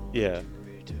beat. Yeah.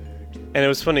 And it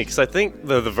was funny because I think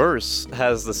the verse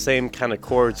has the same kind of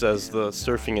chords as the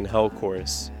Surfing in Hell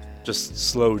chorus, just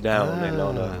slowed down and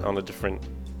on a different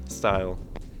style.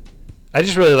 I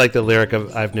just really like the lyric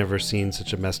of "I've never seen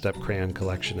such a messed up crayon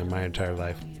collection in my entire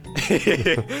life."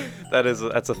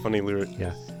 That's a funny lyric.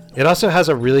 Yeah. It also has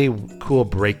a really cool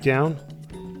breakdown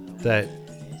that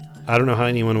I don't know how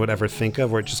anyone would ever think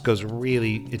of, where it just goes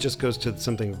to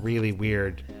something really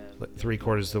weird, like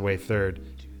 3/4 of the way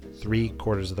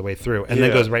through, and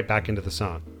then goes right back into the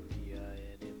song.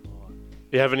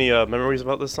 You have any memories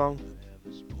about this song?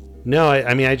 No,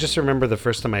 I mean, I just remember the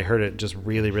first time I heard it, just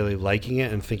really, really liking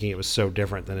it and thinking it was so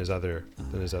different than his other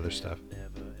stuff.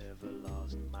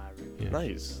 Yeah.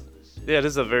 Nice. Yeah,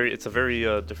 it's a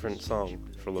very different song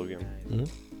for Logan. Mm-hmm.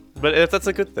 But that's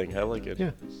a good thing. I like it.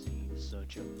 Yeah.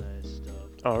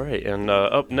 All right, and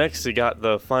up next you got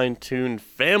the fine-tuned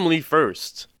Family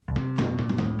First.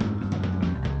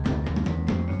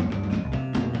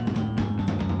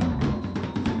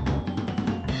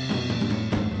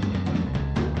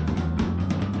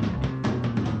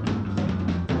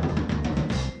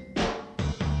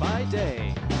 By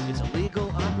day, it's a legal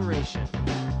operation.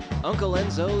 Uncle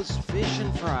Enzo's Fish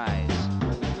and Fries.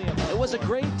 It was a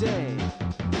great day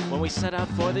when we set out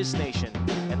for this nation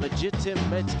and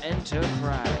legitimate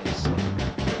enterprise.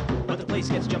 When the place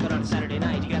gets jumping on a Saturday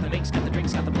night, you got the minks, got the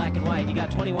drinks, got the black and white, you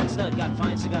got 21 stud, got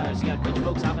fine cigars, you got rich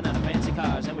folks hopping out of fancy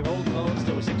cars, and we roll the bones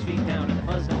till we're 6 feet down, and the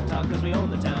fuzz don't talk cause we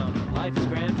own the town. Life is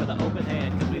grand for the open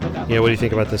hand cause we look out. Yeah, what do you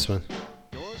think about this one?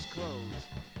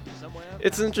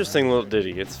 It's an interesting little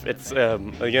ditty. It's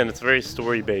again, it's very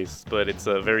story based, but it's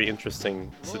a very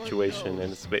interesting situation,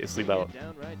 and it's basically about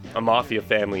a mafia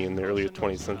family in the early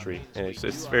 20th century, and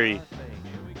it's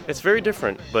very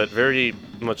different, but very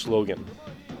much Logan.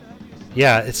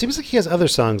 Yeah, it seems like he has other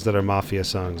songs that are mafia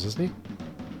songs, doesn't he?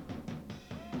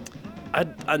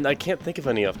 I can't think of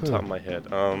any off the top of my head.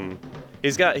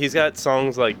 He's got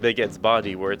songs like Big Ed's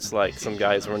Body, where it's like some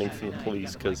guy's running from the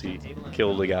police because he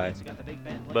killed a guy.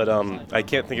 But I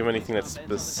can't think of anything that's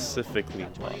specifically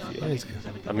mafia.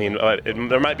 I mean,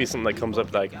 there might be something that comes up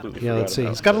that I completely forgot let's see.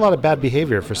 about. He's got a lot of bad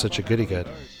behavior for such a goody-good.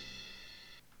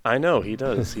 I know, he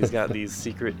does. He's got these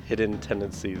secret hidden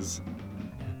tendencies.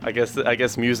 I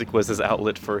guess music was his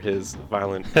outlet for his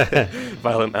violent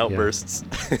outbursts.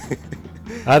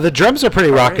 The drums are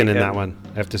pretty rocking right, in that one,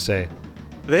 I have to say.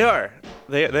 They are.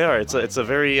 They are. It's a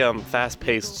very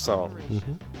fast-paced song.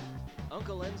 Mm-hmm.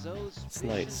 It's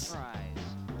nice.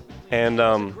 And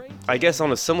I guess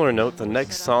on a similar note, the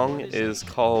next song is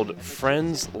called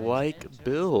Friends Like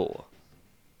Bill.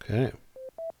 Okay.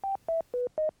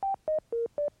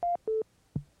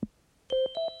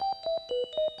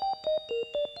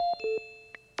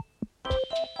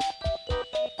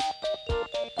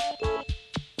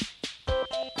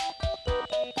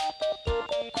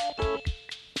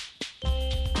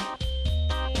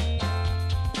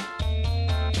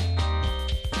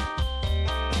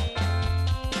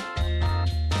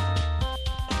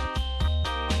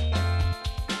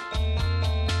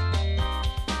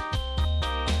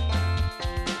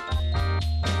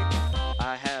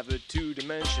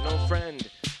 two-dimensional friend.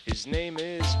 His name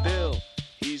is Bill.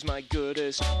 He's my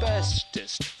goodest,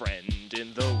 bestest friend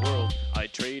in the world. I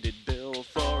traded Bill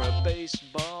for a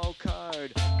baseball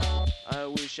card. I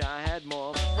wish I had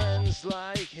more friends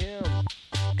like him.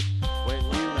 When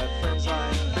you have friends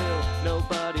like Bill,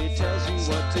 nobody tells you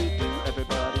what to do.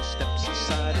 Everybody steps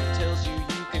aside and tells you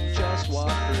you can just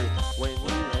walk through. When you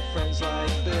have friends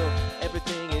like Bill, everything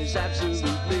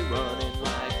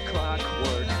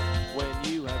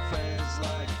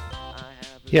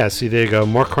Yeah, see, there you go.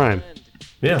 More crime.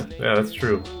 Yeah, that's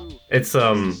true. It's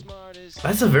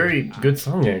that's a very good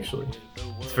song actually.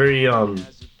 It's very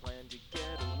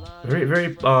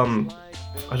very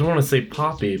I don't want to say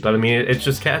poppy, but I mean it's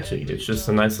just catchy. It's just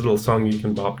a nice little song you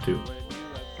can bop to.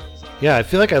 Yeah, I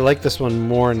feel like I like this one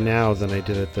more now than I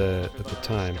did at the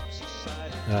time.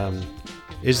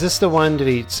 Is this the one? Did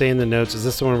he say in the notes? Is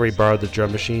this the one where he borrowed the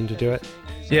drum machine to do it?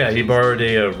 Yeah, he borrowed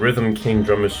a Rhythm King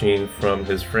drum machine from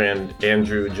his friend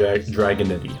Andrew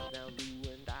Dragonetti.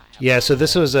 Yeah, so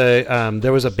this was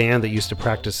there was a band that used to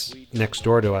practice next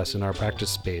door to us in our practice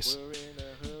space.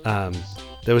 That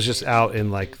was just out in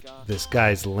like this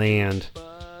guy's land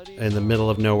in the middle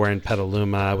of nowhere in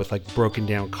Petaluma with like broken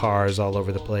down cars all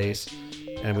over the place,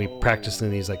 and we practiced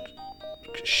in these like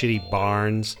shitty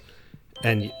barns,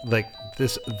 and like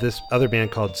this other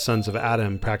band called Sons of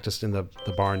Adam practiced in the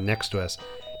barn next to us,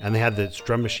 and they had this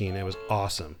drum machine. It was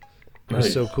awesome. It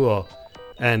was so cool.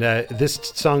 And this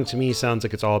song to me sounds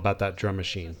like it's all about that drum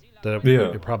machine.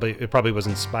 It probably was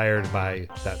inspired by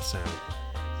that sound.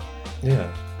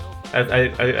 Yeah,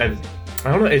 I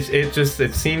don't know.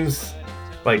 It seems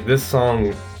like this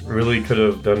song really could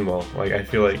have done well. Like I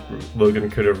feel like Logan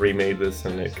could have remade this,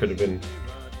 and it could have been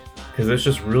because it's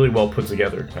just really well put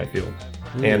together. I feel.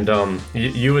 And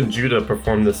you and Judah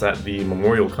performed this at the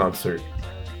memorial concert,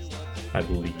 I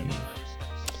believe.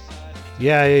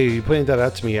 Yeah, you pointed that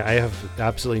out to me. I have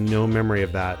absolutely no memory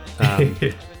of that.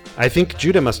 I think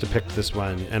Judah must have picked this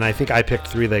one, and I think I picked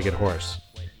Three-Legged Horse.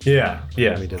 Yeah,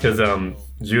 because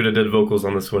Judah did vocals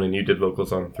on this one, and you did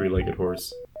vocals on Three-Legged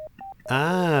Horse.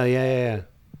 Ah, yeah.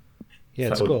 Yeah,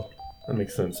 it's cool. That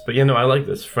makes sense. But I like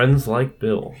this. Friends Like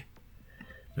Bill.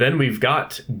 Then we've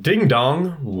got Ding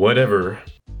Dong, Whatever.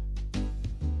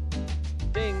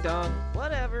 Ding dong,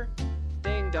 whatever.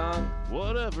 Ding dong,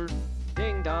 whatever.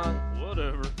 Ding dong,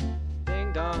 whatever.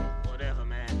 Ding dong, whatever,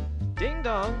 man. Ding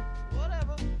dong,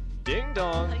 whatever. Ding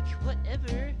dong, like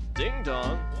whatever. Ding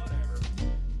dong, whatever.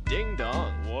 Ding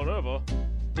dong, whatever.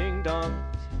 Ding dong,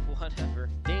 whatever.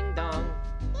 Ding dong,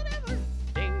 whatever.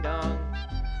 Ding dong,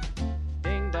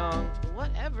 ding dong,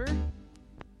 whatever.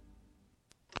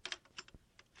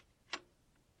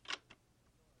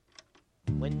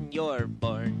 When you're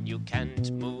born, you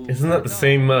can't move. Isn't that the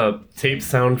same tape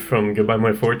sound from Goodbye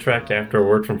My 4-track after a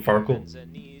word from Farkle?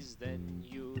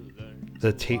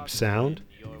 The tape sound?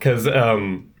 Because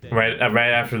right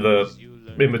after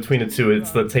in between the two,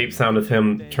 it's the tape sound of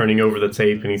him turning over the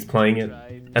tape and he's playing it.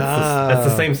 That's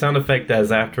the same sound effect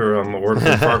as after a word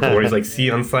from Farkle where he's like, see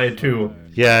on side 2.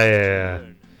 Yeah.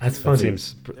 That's funny.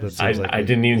 I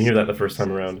didn't even hear that the first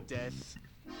time around.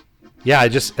 Yeah, I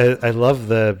love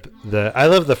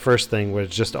the first thing where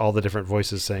it's just all the different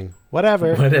voices saying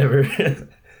whatever.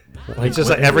 It's just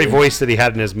like every voice that he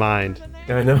had in his mind.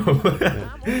 I know.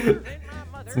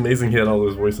 It's amazing he had all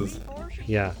those voices.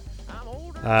 Yeah.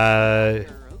 I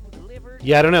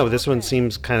don't know. This one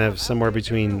seems kind of somewhere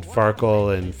between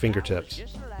Farkle and Fingertips.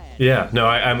 Yeah, no,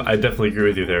 I definitely agree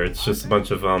with you there. It's just a bunch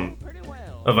of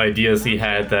ideas he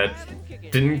had that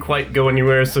didn't quite go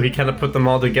anywhere, so he kind of put them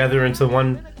all together into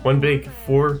one big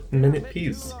 4-minute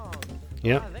piece.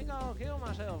 Yeah.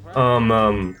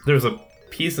 There's a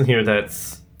piece in here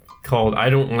that's called "I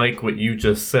Don't Like What You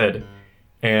Just Said,"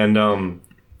 and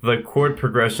the chord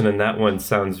progression in that one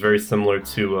sounds very similar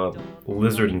to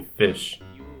Lizard and Fish.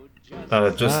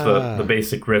 The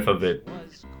basic riff of it.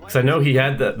 Because I know he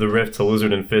had the riff to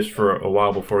Lizard and Fish for a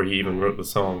while before he even wrote the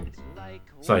song.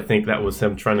 So I think that was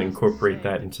him trying to incorporate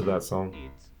that into that song.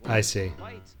 I see.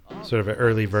 Sort of an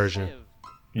early version.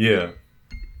 Yeah.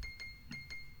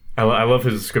 I love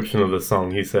his description of the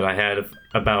song. He said, I had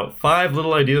about 5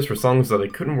 little ideas for songs that I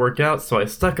couldn't work out, so I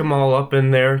stuck them all up in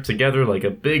there together like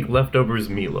a big leftovers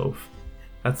meatloaf.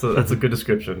 That's a good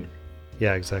description.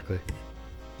 Yeah, exactly.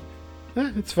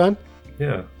 It's fun.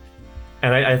 Yeah.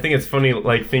 And I think it's funny,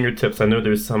 like Fingertips, I know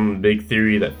there's some big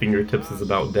theory that Fingertips is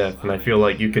about death, and I feel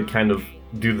like you could kind of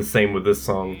do the same with this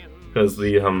song, because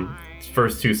the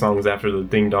first 2 songs after the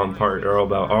ding dong part are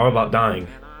all about dying.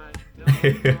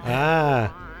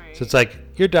 So it's like,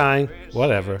 you're dying,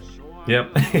 whatever.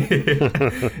 Yep.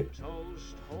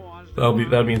 That'll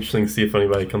be interesting to see if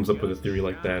anybody comes up with a theory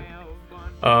like that.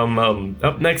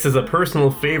 Up next is a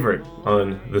personal favorite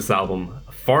on this album,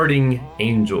 Farting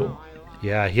Angel.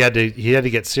 Yeah, he had to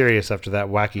get serious after that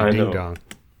wacky ding dong.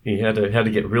 He had to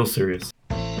get real serious.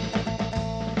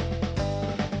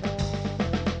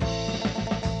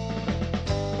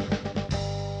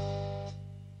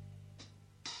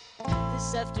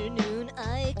 This afternoon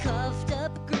I coughed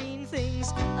up green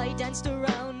things. I danced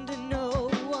around and no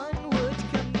one would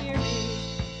come near me.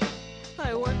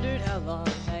 I wondered how long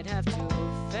I'd have to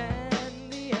fan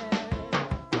the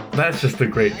That's just a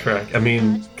great track. I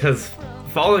mean, because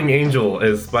Falling Angel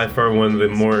is by far one of the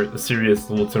more serious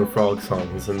Littleton Frog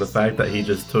songs, and the fact that he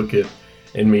just took it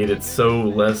and made it so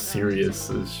less serious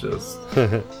is just...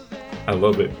 I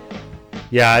love it.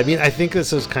 Yeah, I mean, I think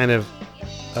this is kind of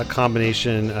a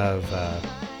combination of...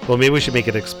 well, maybe we should make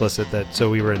it explicit that... So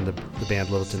we were in the band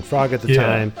Littleton Frog at the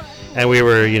time, and we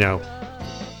were, you know,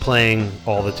 playing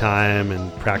all the time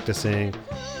and practicing.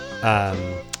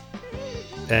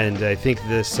 And I think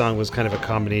this song was kind of a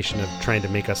combination of trying to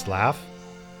make us laugh.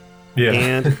 Yeah.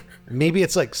 And maybe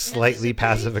it's like slightly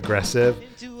passive aggressive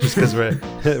just because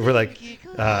we're like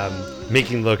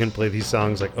making Logan play these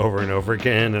songs like over and over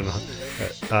again and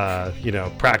you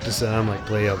know, practice them, like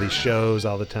play all these shows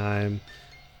all the time.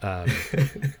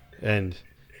 And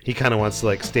he kind of wants to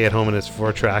like stay at home in his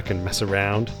 4-track and mess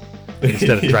around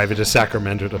instead of driving to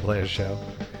Sacramento to play a show.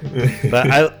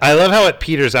 But I love how it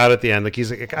peters out at the end. Like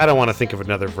he's like, I don't want to think of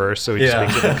another verse, so he just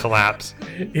makes it collapse.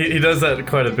 He does that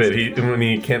quite a bit. When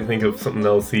he can't think of something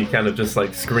else, he kind of just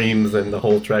like screams and the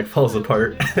whole track falls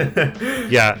apart.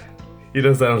 Yeah. He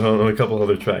does that on a couple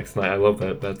other tracks, and I love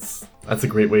that. That's a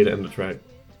great way to end the track.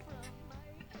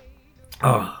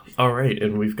 Ah, all right,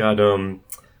 and we've got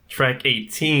track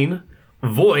 18,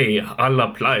 Voy a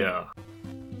la Playa.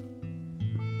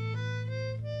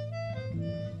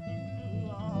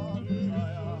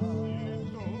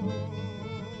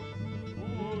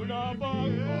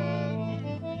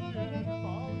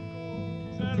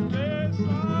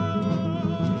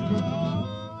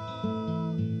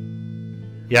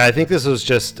 Yeah, I think this was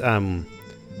just,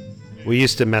 we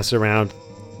used to mess around.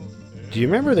 Do you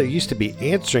remember there used to be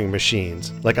answering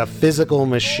machines? Like a physical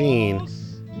machine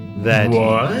that...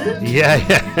 What? Yeah.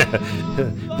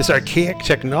 This archaic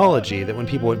technology that when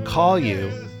people would call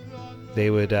you, they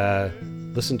would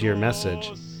listen to your message.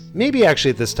 Maybe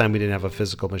actually at this time we didn't have a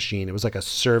physical machine. It was like a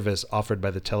service offered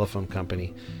by the telephone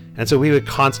company. And so we would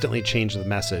constantly change the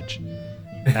message.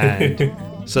 And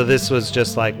so this was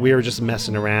just like, we were just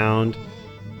messing around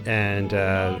and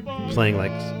playing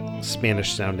like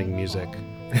Spanish sounding music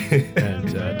and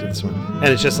did this one. And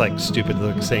it's just like stupid,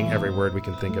 like saying every word we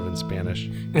can think of in Spanish.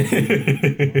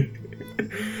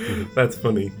 That's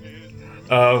funny.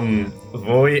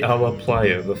 Voy a la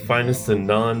Playa, the finest in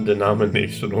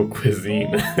non-denominational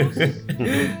cuisine.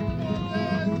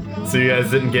 So you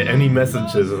guys didn't get any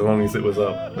messages as long as it was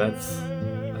up. That's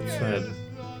sad.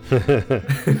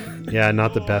 Yeah,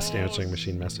 not the best answering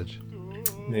machine message.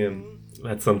 Man,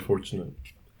 that's unfortunate.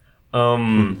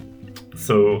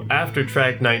 So after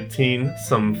track 19,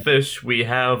 Some Fish, we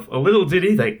have a little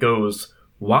ditty that goes,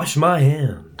 Wash my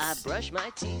hands. I brush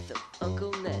my teeth of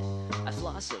Uncle Ned. I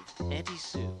floss of Auntie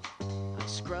Sue. I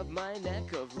scrub my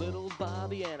neck of little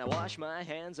Bobby, and I wash my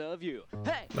hands of you.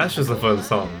 Hey! That's just a fun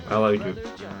song. I like it.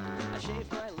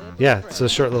 Yeah, it's a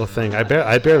short little thing. I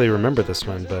barely remember this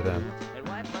one, but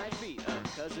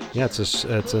yeah,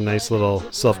 it's a nice little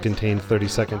self-contained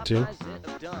 30-second tune.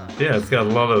 Yeah, it's got a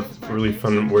lot of really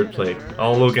fun wordplay.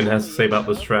 All Logan has to say about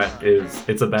this track is,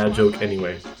 it's a bad joke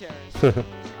anyway.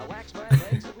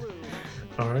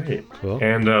 Alright. Cool.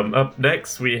 And up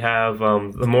next we have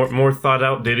the more thought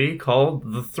out ditty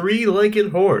called The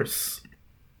Three-Legged Horse.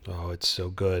 Oh, it's so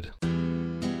good. I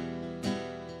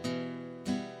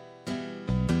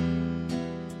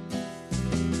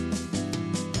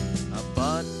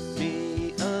bought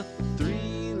me a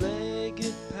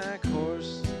three-legged pack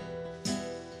horse.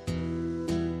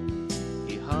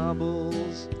 He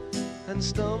hobbles and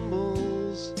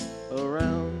stumbles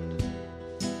around.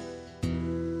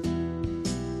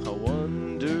 I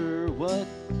wonder what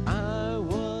I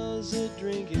was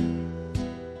a-drinking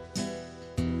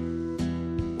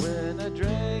when I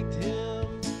dragged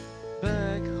him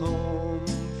back home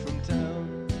from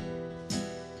town.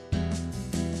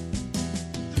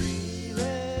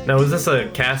 Now, is this a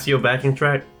Casio backing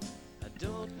track?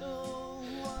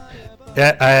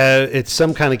 It's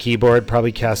some kind of keyboard,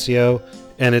 probably Casio,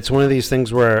 and it's one of these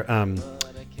things where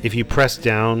if you press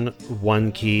down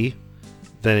one key,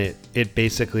 then it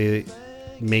basically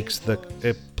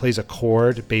it plays a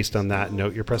chord based on that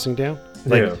note you're pressing down.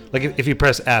 Like if you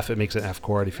press F, it makes an F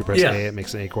chord. If you press A, it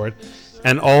makes an A chord.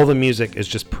 And all the music is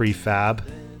just prefab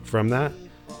from that.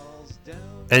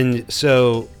 And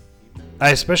so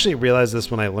I especially realized this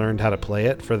when I learned how to play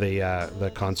it for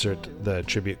the concert, the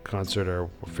tribute concert or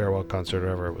farewell concert, or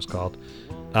whatever it was called.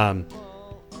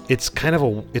 It's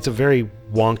a very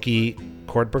wonky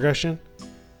chord progression.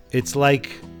 It's like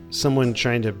someone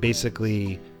trying to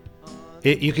basically,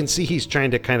 you can see he's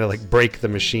trying to kind of like break the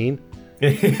machine.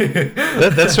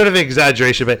 That's sort of an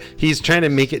exaggeration, but he's trying to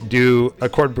make it do a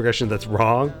chord progression that's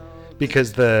wrong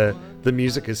because the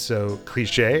music is so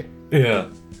cliche. Yeah.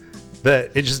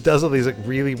 that it just does all these like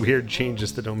really weird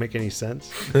changes that don't make any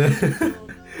sense.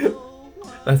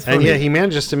 That's funny. And yeah, he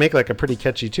manages to make like a pretty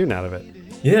catchy tune out of it.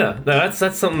 Yeah, that's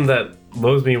something that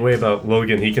blows me away about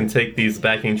Logan. He can take these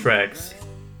backing tracks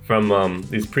from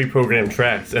these pre-programmed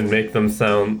tracks and make them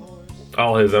sound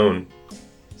all his own.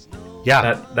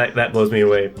 Yeah, that blows me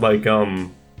away. Like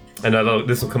and I know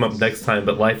this will come up next time,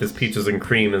 but Life is Peaches and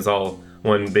Cream is all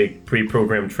one big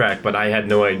pre-programmed track, but I had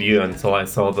no idea until I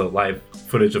saw the live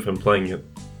footage of him playing it.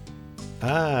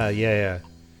 Yeah.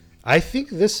 I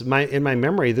think in my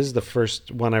memory, this is the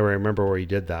first one I remember where he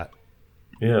did that.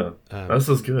 Yeah, this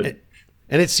is good.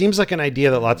 And it seems like an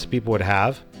idea that lots of people would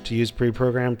have to use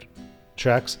pre-programmed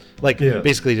tracks, like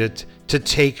basically to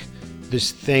take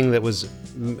this thing that was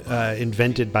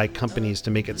invented by companies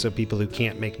to make it so people who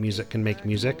can't make music can make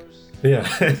music. Yeah,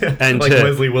 and like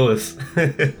Wesley Willis.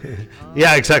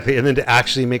 Yeah, exactly. And then to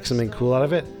actually make something cool out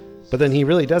of it. But then he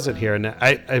really does it here, and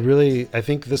I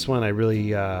think this one I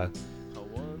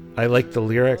like the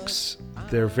lyrics.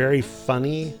 They're very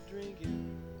funny,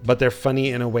 but they're funny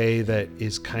in a way that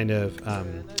is kind of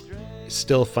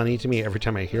still funny to me every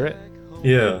time I hear it.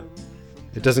 Yeah,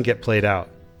 it doesn't get played out.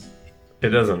 It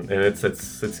doesn't, and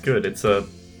it's good. It's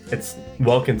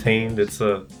well contained. It's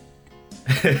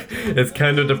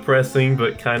kind of depressing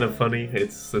but kind of funny.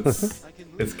 It's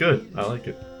good. I like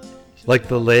it. Like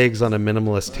the legs on a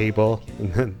minimalist table.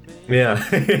 Yeah.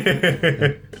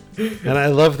 And I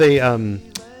love the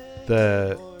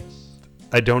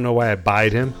I don't know why I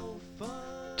buyed him.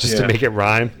 Just to make it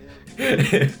rhyme.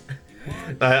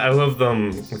 I love them.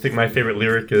 I think my favorite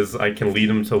lyric is I can lead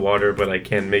him to water, but I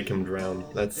can't make him drown.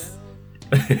 That's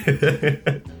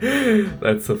a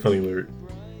funny lyric.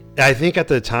 I think at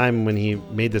the time when he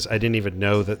made this, I didn't even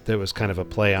know that there was kind of a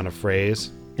play on a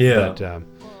phrase. Yeah. That,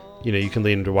 you can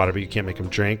lead him to water, but you can't make him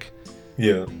drink.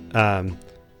 Yeah.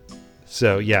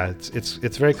 So yeah,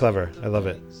 it's very clever. I love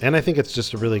it, and I think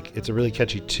it's a really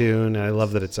catchy tune. And I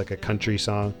love that it's like a country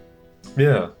song.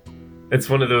 Yeah, it's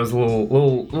one of those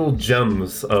little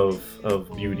gems of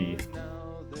beauty.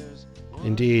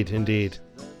 Indeed.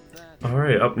 All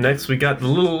right, up next we got the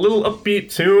little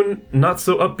upbeat tune, not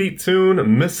so upbeat tune,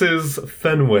 Mrs.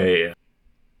 Fenway.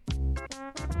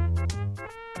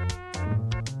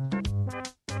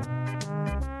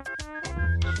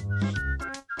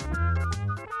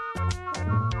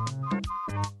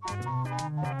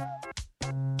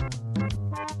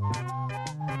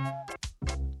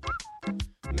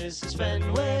 Mrs.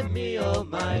 Fenway, me oh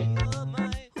my,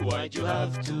 why'd you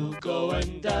have to go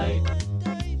and die?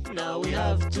 Now we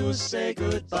have to say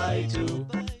goodbye to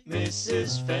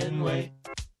Mrs. Fenway.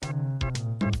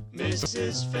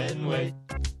 Mrs. Fenway.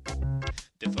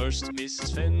 The first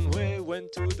Mrs. Fenway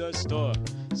went to the store,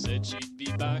 said she'd be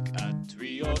back at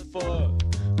 3 or 4.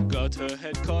 Got her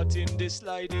head caught in the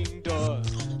sliding door.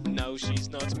 Now she's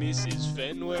not Mrs.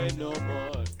 Fenway no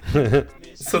more.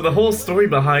 So the whole story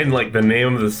behind like the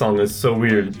name of the song is so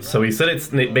weird. So he said it's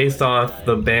based off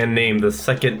the band name, the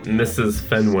second Mrs.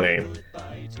 Fenway.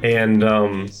 And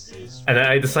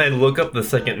I decided to look up the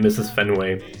second Mrs.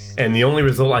 Fenway, and the only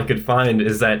result I could find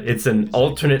is that it's an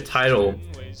alternate title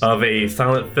of a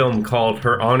silent film called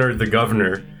Her Honor the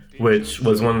Governor, which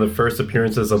was one of the first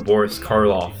appearances of Boris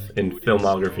Karloff in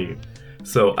filmography.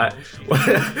 So I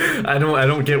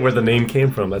don't get where the name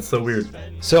came from. That's so weird.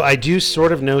 So I do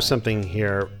sort of know something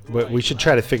here, but we should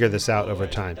try to figure this out over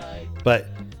time. But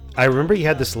I remember he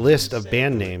had this list of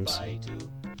band names,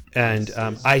 and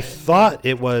I thought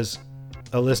it was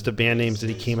a list of band names that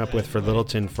he came up with for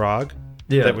Littleton Frog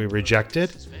that we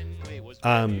rejected.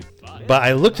 But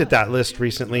I looked at that list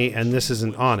recently, and this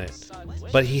isn't on it.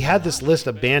 But he had this list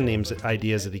of band names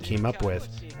ideas that he came up with,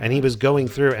 and he was going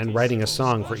through and writing a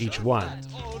song for each one.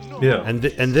 Yeah. And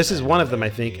this is one of them, I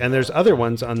think. And there's other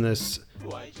ones on this.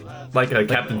 Like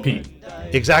Captain Pete.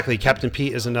 Exactly. Captain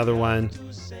Pete is another one.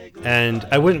 And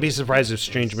I wouldn't be surprised if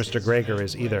Strange Mr. Gregor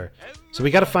is either. So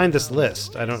we got to find this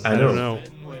list. I don't know.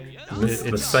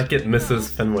 The second Mrs.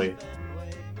 Fenway.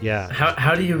 Yeah.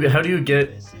 How do you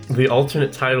get the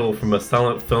alternate title from a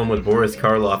silent film with Boris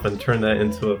Karloff and turn that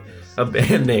into a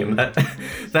band name?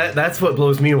 That's what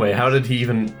blows me away. How did he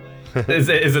even? Is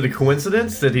it a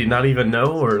coincidence? Did he not even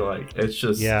know, or like it's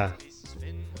just? Yeah.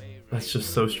 That's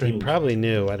just so strange. He probably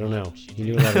knew. I don't know. He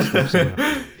knew a lot of stuff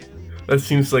somehow. That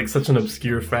seems like such an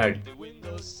obscure fact.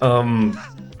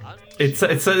 It's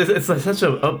such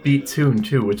an upbeat tune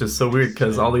too, which is so weird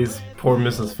because all these poor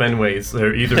Mrs. Fenways,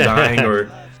 they're either dying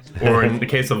or in the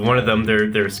case of one of them,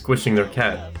 they're squishing their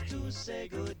cat.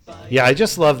 Yeah, I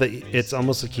just love that it's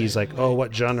almost like he's like, oh,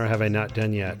 what genre have I not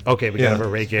done yet? Okay, we got a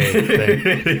reggae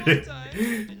thing.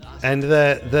 And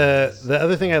the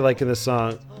other thing I like in this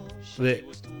song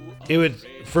it would,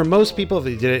 for most people, if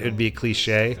they did it, it would be a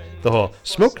cliche. The whole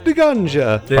smoke the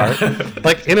ganja part.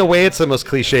 Like, in a way, it's the most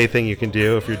cliche thing you can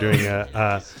do if you're doing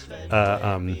a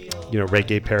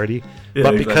reggae parody. Yeah,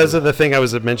 but because of the thing I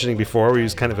was mentioning before, where he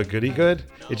was kind of a goody good,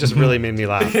 it just really made me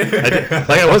laugh.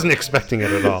 I wasn't expecting it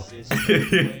at all.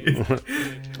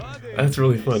 That's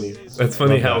really funny. That's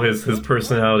funny how his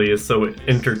personality is so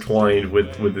intertwined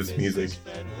with his music.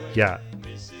 Yeah.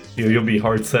 You'll be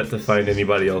hard set to find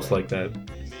anybody else like that.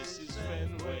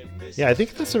 Yeah, I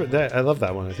think I love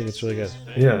that one. I think it's really good.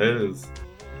 Yeah, it is.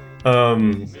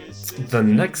 The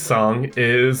next song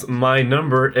is My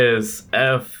Number is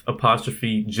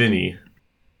F''Ginny.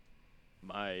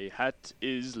 My hat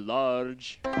is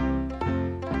large.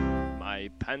 My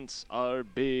pants are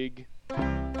big.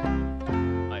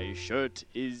 My shirt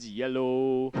is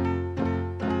yellow.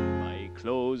 My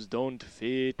clothes don't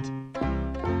fit.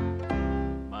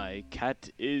 My cat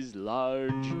is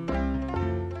large.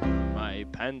 My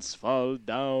pants fall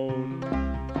down.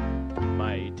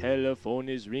 My telephone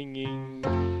is ringing.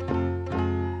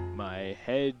 My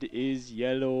head is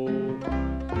yellow.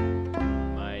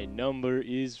 My number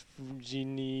is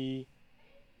Ginny.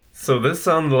 So this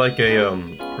sounds like a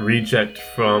reject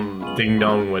from Ding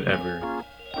Dong Whatever.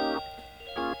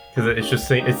 Because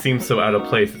it seems so out of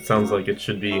place. It sounds like it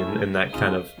should be in that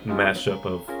kind of mashup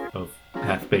of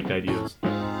half-baked ideas.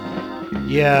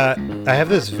 Yeah, I have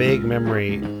this vague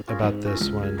memory about this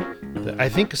one. I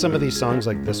think some of these songs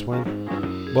like this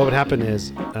one, what would happen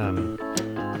is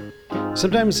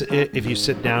sometimes if you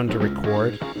sit down to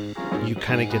record, you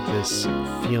kind of get this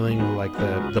feeling like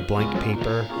the blank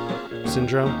paper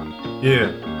syndrome.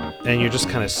 Yeah. And you're just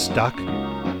kind of stuck.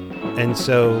 And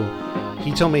so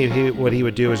he told me what he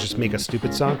would do is just make a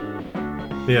stupid song.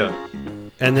 Yeah.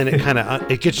 And then it kind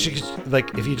of, it gets you,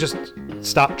 like, if you just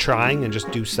stop trying and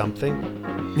just do something.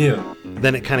 Yeah.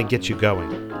 Then it kind of gets you going.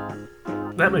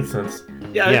 That makes sense.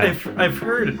 Yeah. I've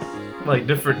heard, like,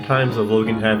 different times of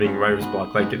Logan having writer's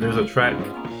block. Like, there's a track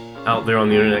out there on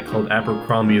the internet called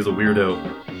Abercrombie is a Weirdo.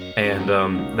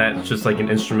 And that's just, like, an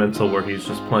instrumental where he's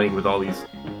just playing with all these,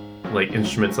 like,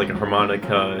 instruments like a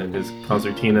harmonica and his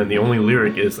concertina. And the only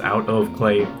lyric is out of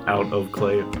clay.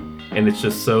 And it's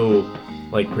just so,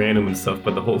 like, random and stuff.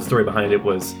 But the whole story behind it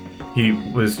was he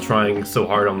was trying so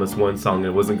hard on this one song and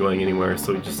it wasn't going anywhere,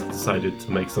 so he just decided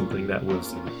to make something that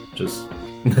was just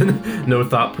no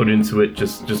thought put into it,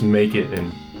 just make it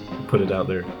and put it out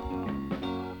there.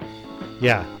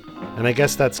 Yeah, and I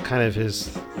guess that's kind of his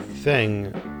thing,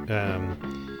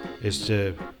 is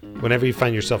to, whenever you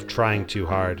find yourself trying too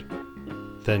hard,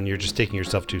 then you're just taking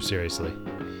yourself too seriously.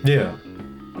 Yeah,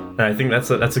 and I think that's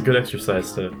a good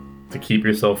exercise to keep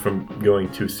yourself from going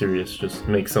too serious. Just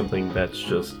make something that's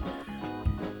just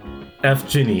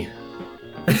F''Ginny.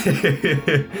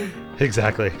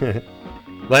 Exactly.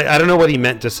 Like, I don't know what he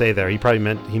meant to say there. He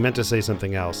meant to say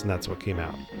something else, and that's what came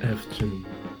out. F''Ginny.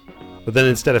 But then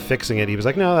instead of fixing it, he was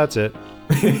like, "No, that's it."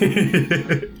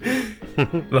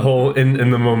 The whole in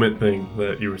the moment thing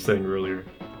that you were saying earlier.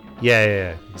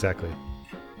 Yeah, exactly.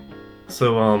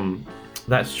 So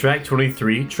that's track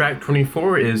 23. Track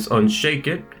 24 is Unshake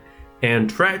It. And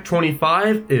track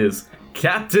 25 is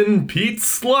Captain Pete's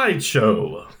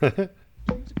Slideshow.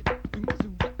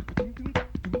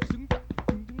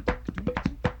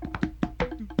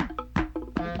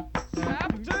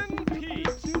 Captain Pete,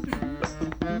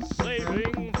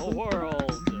 saving the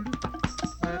world.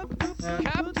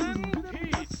 Captain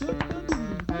Pete,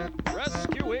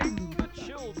 rescuing the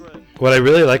children. What I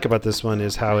really like about this one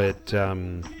is how it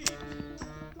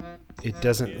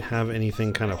doesn't have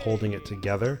anything kind of holding it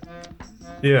together.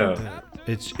 Yeah.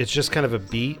 It's just kind of a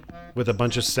beat with a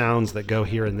bunch of sounds that go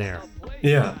here and there.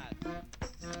 Yeah.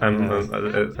 I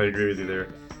agree with you there.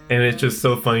 And it's just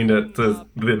so funny that the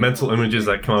mental images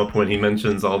that come up when he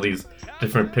mentions all these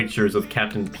different pictures of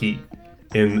Captain Pete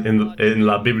in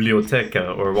La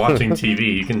Biblioteca or watching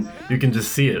TV. You can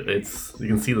just see it. You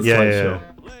can see the slideshow.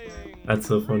 Yeah. That's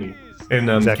so funny. And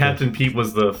exactly. Captain Pete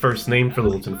was the first name for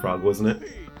Littleton Frog, wasn't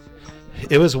it?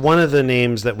 It was one of the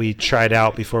names that we tried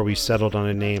out before we settled on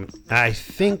a name. I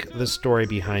think the story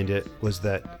behind it was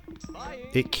that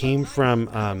it came from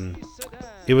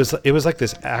it was like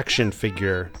this action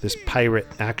figure, this pirate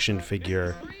action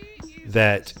figure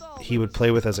that he would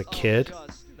play with as a kid.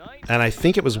 And I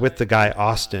think it was with the guy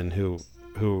Austin who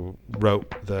wrote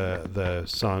the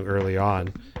song early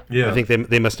on. Yeah. I think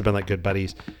they must have been like good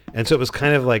buddies. And so it was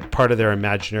kind of like part of their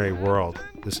imaginary world,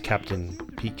 this Captain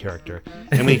Pete character.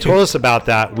 And when he told us about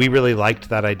that, we really liked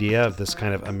that idea of this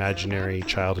kind of imaginary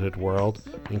childhood world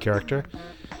and character.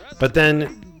 But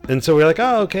then, and so we were like,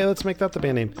 oh, okay, let's make that the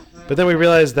band name. But then we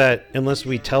realized that unless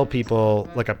we tell people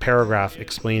like a paragraph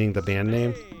explaining the band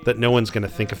name, that no one's going to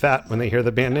think of that when they hear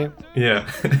the band name. Yeah.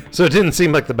 So it didn't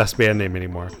seem like the best band name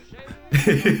anymore.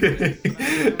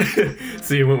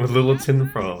 So you went with Little Tin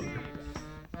Frog.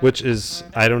 Which is,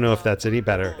 I don't know if that's any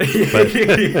better. But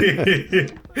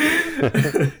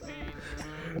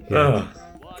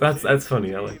that's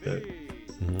funny. I like that.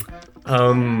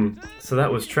 So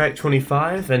that was track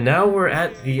 25, and now we're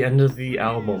at the end of the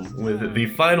album with the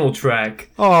final track.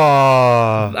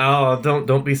 Aww. Oh,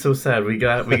 don't be so sad. We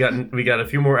got a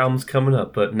few more albums coming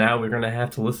up, but now we're gonna have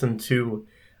to listen to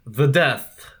The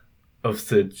Death of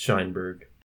Sid Sheinberg.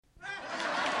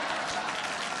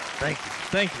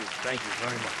 Thank you very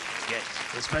much. Yes,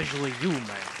 especially you,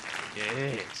 man.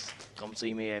 Yes, come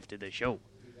see me after the show.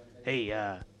 Hey,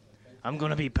 I'm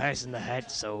gonna be passing the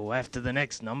hat, so after the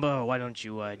next number, why don't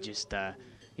you just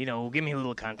give me a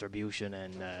little contribution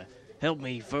and help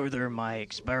me further my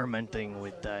experimenting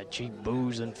with cheap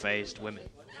booze and fast women.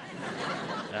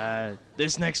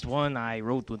 This next one I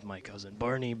wrote with my cousin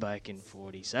Bernie back in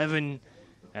 '47,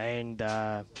 and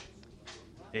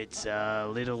it's a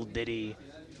little ditty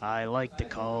I like to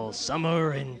call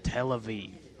Summer in Tel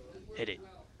Aviv. Hit it.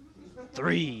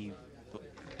 3.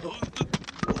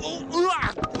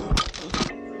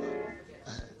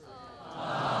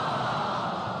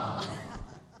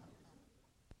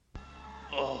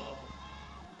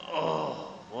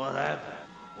 Oh, what happened?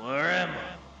 Where am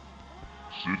I?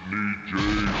 Sidney J.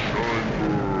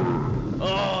 Sheinberg.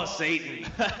 Oh, Satan.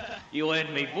 You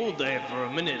had me fooled there for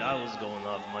a minute. I was going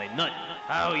off my nut.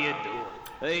 How you doing?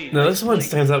 Hey, Now this one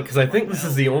stands out because I think this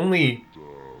is the only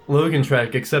Logan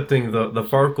track, excepting the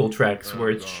Farkle tracks,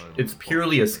 where it's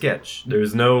purely a sketch.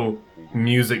 There's no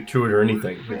music to it or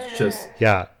anything. It's just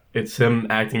it's him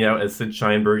acting out as Sid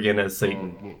Sheinberg and as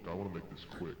Satan. Look, I want to make this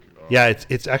quick. Yeah,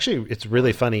 it's actually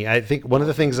really funny. I think one of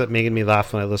the things that made me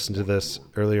laugh when I listened to this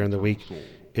earlier in the week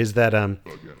is that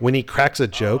when he cracks a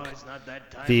joke,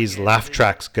 these laugh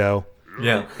tracks go.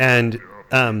 Yeah. And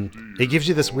it gives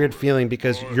you this weird feeling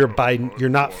because you're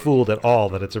not fooled at all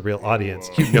that it's a real audience.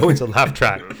 You know it's a laugh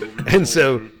track. And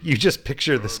so you just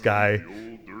picture this guy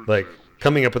like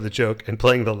coming up with a joke and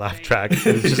playing the laugh track.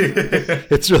 And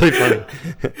it's really funny.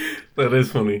 That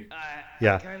is funny.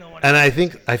 Yeah. And I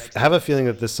think I have a feeling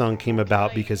that this song came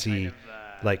about because he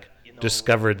like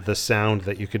discovered the sound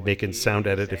that you could make in Sound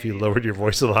Edit if you lowered your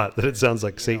voice a lot, that it sounds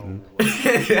like Satan.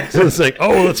 So it's like,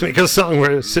 oh, let's make a song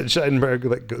where Sid Sheinberg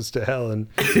like goes to hell, and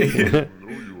it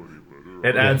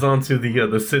adds on to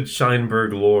the Sid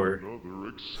Sheinberg lore.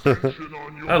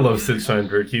 I love Sid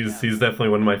Sheinberg. He's definitely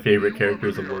one of my favorite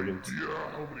characters of Logan.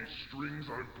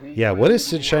 Yeah, what is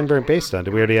Sid Sheinberg based on?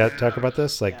 Did we already talk about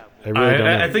this? Like, I really don't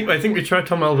know. I think we tried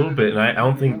talking about it a little bit, and I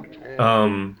don't think.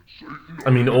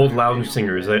 Old Loudon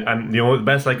singers. The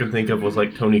best I could think of was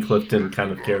like Tony Clifton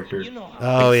kind of character.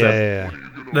 Oh, yeah.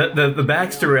 The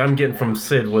backstory I'm getting from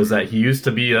Sid was that he used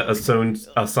to be a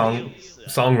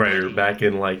songwriter back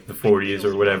in like the 40s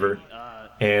or whatever,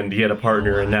 and he had a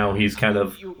partner, and now he's kind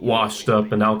of washed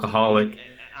up and alcoholic,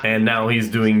 and now he's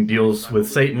doing deals with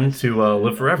Satan to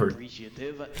live forever.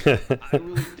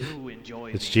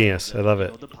 It's genius. I love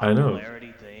it. I know.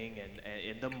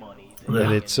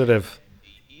 And it's sort of...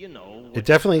 It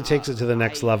definitely takes it to the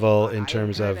next level in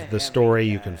terms of the story.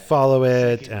 You can follow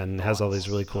it and has all these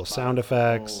really cool sound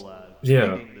effects.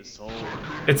 Yeah.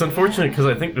 It's unfortunate because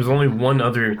I think there's only one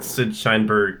other Sid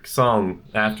Sheinberg song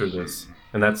after this,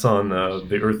 and that's on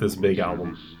the Earth is Big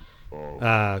album.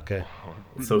 Ah, okay.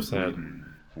 It's so sad.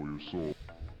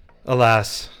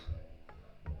 Alas.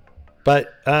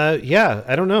 But, yeah,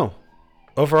 I don't know.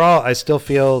 Overall, I still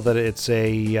feel that it's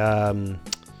a...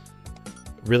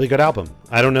 really good album.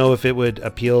 I don't know if it would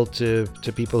appeal to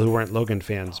people who weren't Logan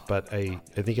fans, but I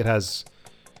think it has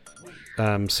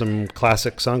some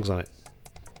classic songs on it.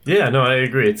 Yeah, no, I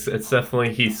agree. It's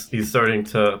definitely he's starting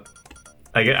to,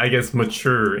 I guess,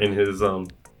 mature in his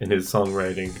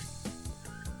songwriting,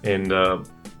 and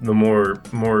the more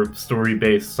story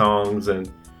based songs,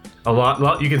 and a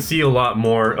lot you can see a lot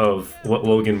more of what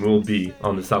Logan will be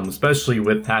on this album, especially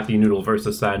with Happy Noodle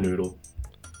versus Sad Noodle.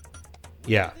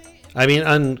 Yeah. I mean,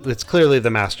 it's clearly the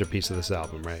masterpiece of this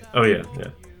album, right? Oh, yeah.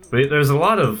 But there's a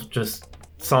lot of just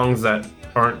songs that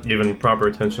aren't given proper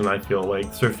attention, I feel, like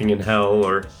Surfing in Hell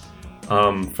or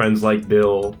Friends Like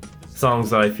Bill, songs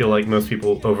that I feel like most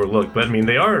people overlook. But, I mean,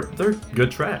 they're good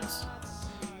tracks.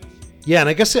 Yeah, and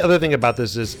I guess the other thing about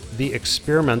this is the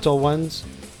experimental ones,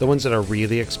 the ones that are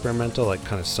really experimental, like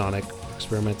kind of sonic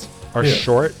experiments, are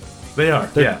short. They are,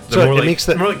 They're so more it makes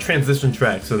more like transition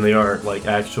tracks than they are like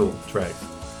actual tracks.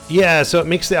 Yeah, so it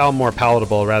makes the album more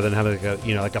palatable rather than having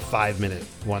like a 5-minute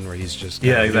one where he's just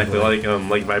exactly, doodling.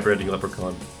 like Vibrating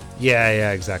Leprechaun.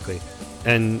 Yeah, exactly.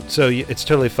 And so it's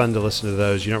totally fun to listen to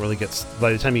those. You don't really get,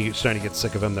 by the time you start to get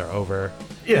sick of them, they're over.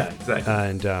 Yeah, exactly.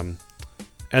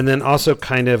 And then also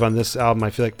kind of on this album, I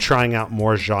feel like trying out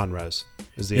more genres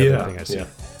is the other thing I see. Yeah.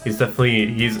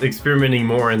 He's experimenting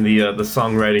more in the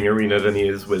songwriting arena than he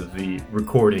is with the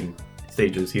recording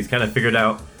stages. He's kind of figured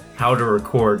out how to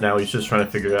record. Now he's just trying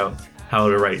to figure out how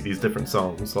to write these different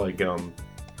songs. Like,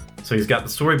 so he's got the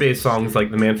story-based songs like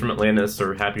The Man from Atlantis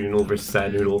or Happy Noodle vs.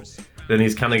 Sad Noodle. Then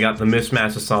he's kind of got the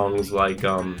mismatch of songs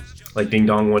like Ding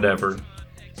Dong Whatever.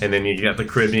 And then you got the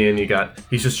Caribbean.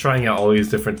 He's just trying out all these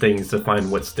different things to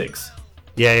find what sticks.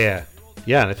 Yeah,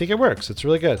 and I think it works. It's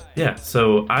really good. Yeah,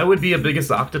 so I would be a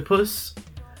Biggest Octopus.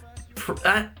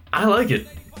 I like it.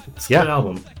 It's a good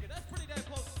album.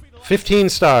 15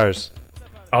 stars.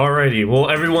 Alrighty, well,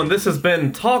 everyone, this has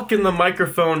been Talk in the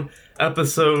Microphone,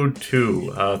 episode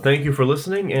 2. Thank you for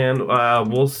listening, and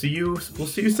we'll see you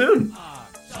soon.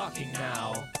 Talking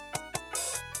now.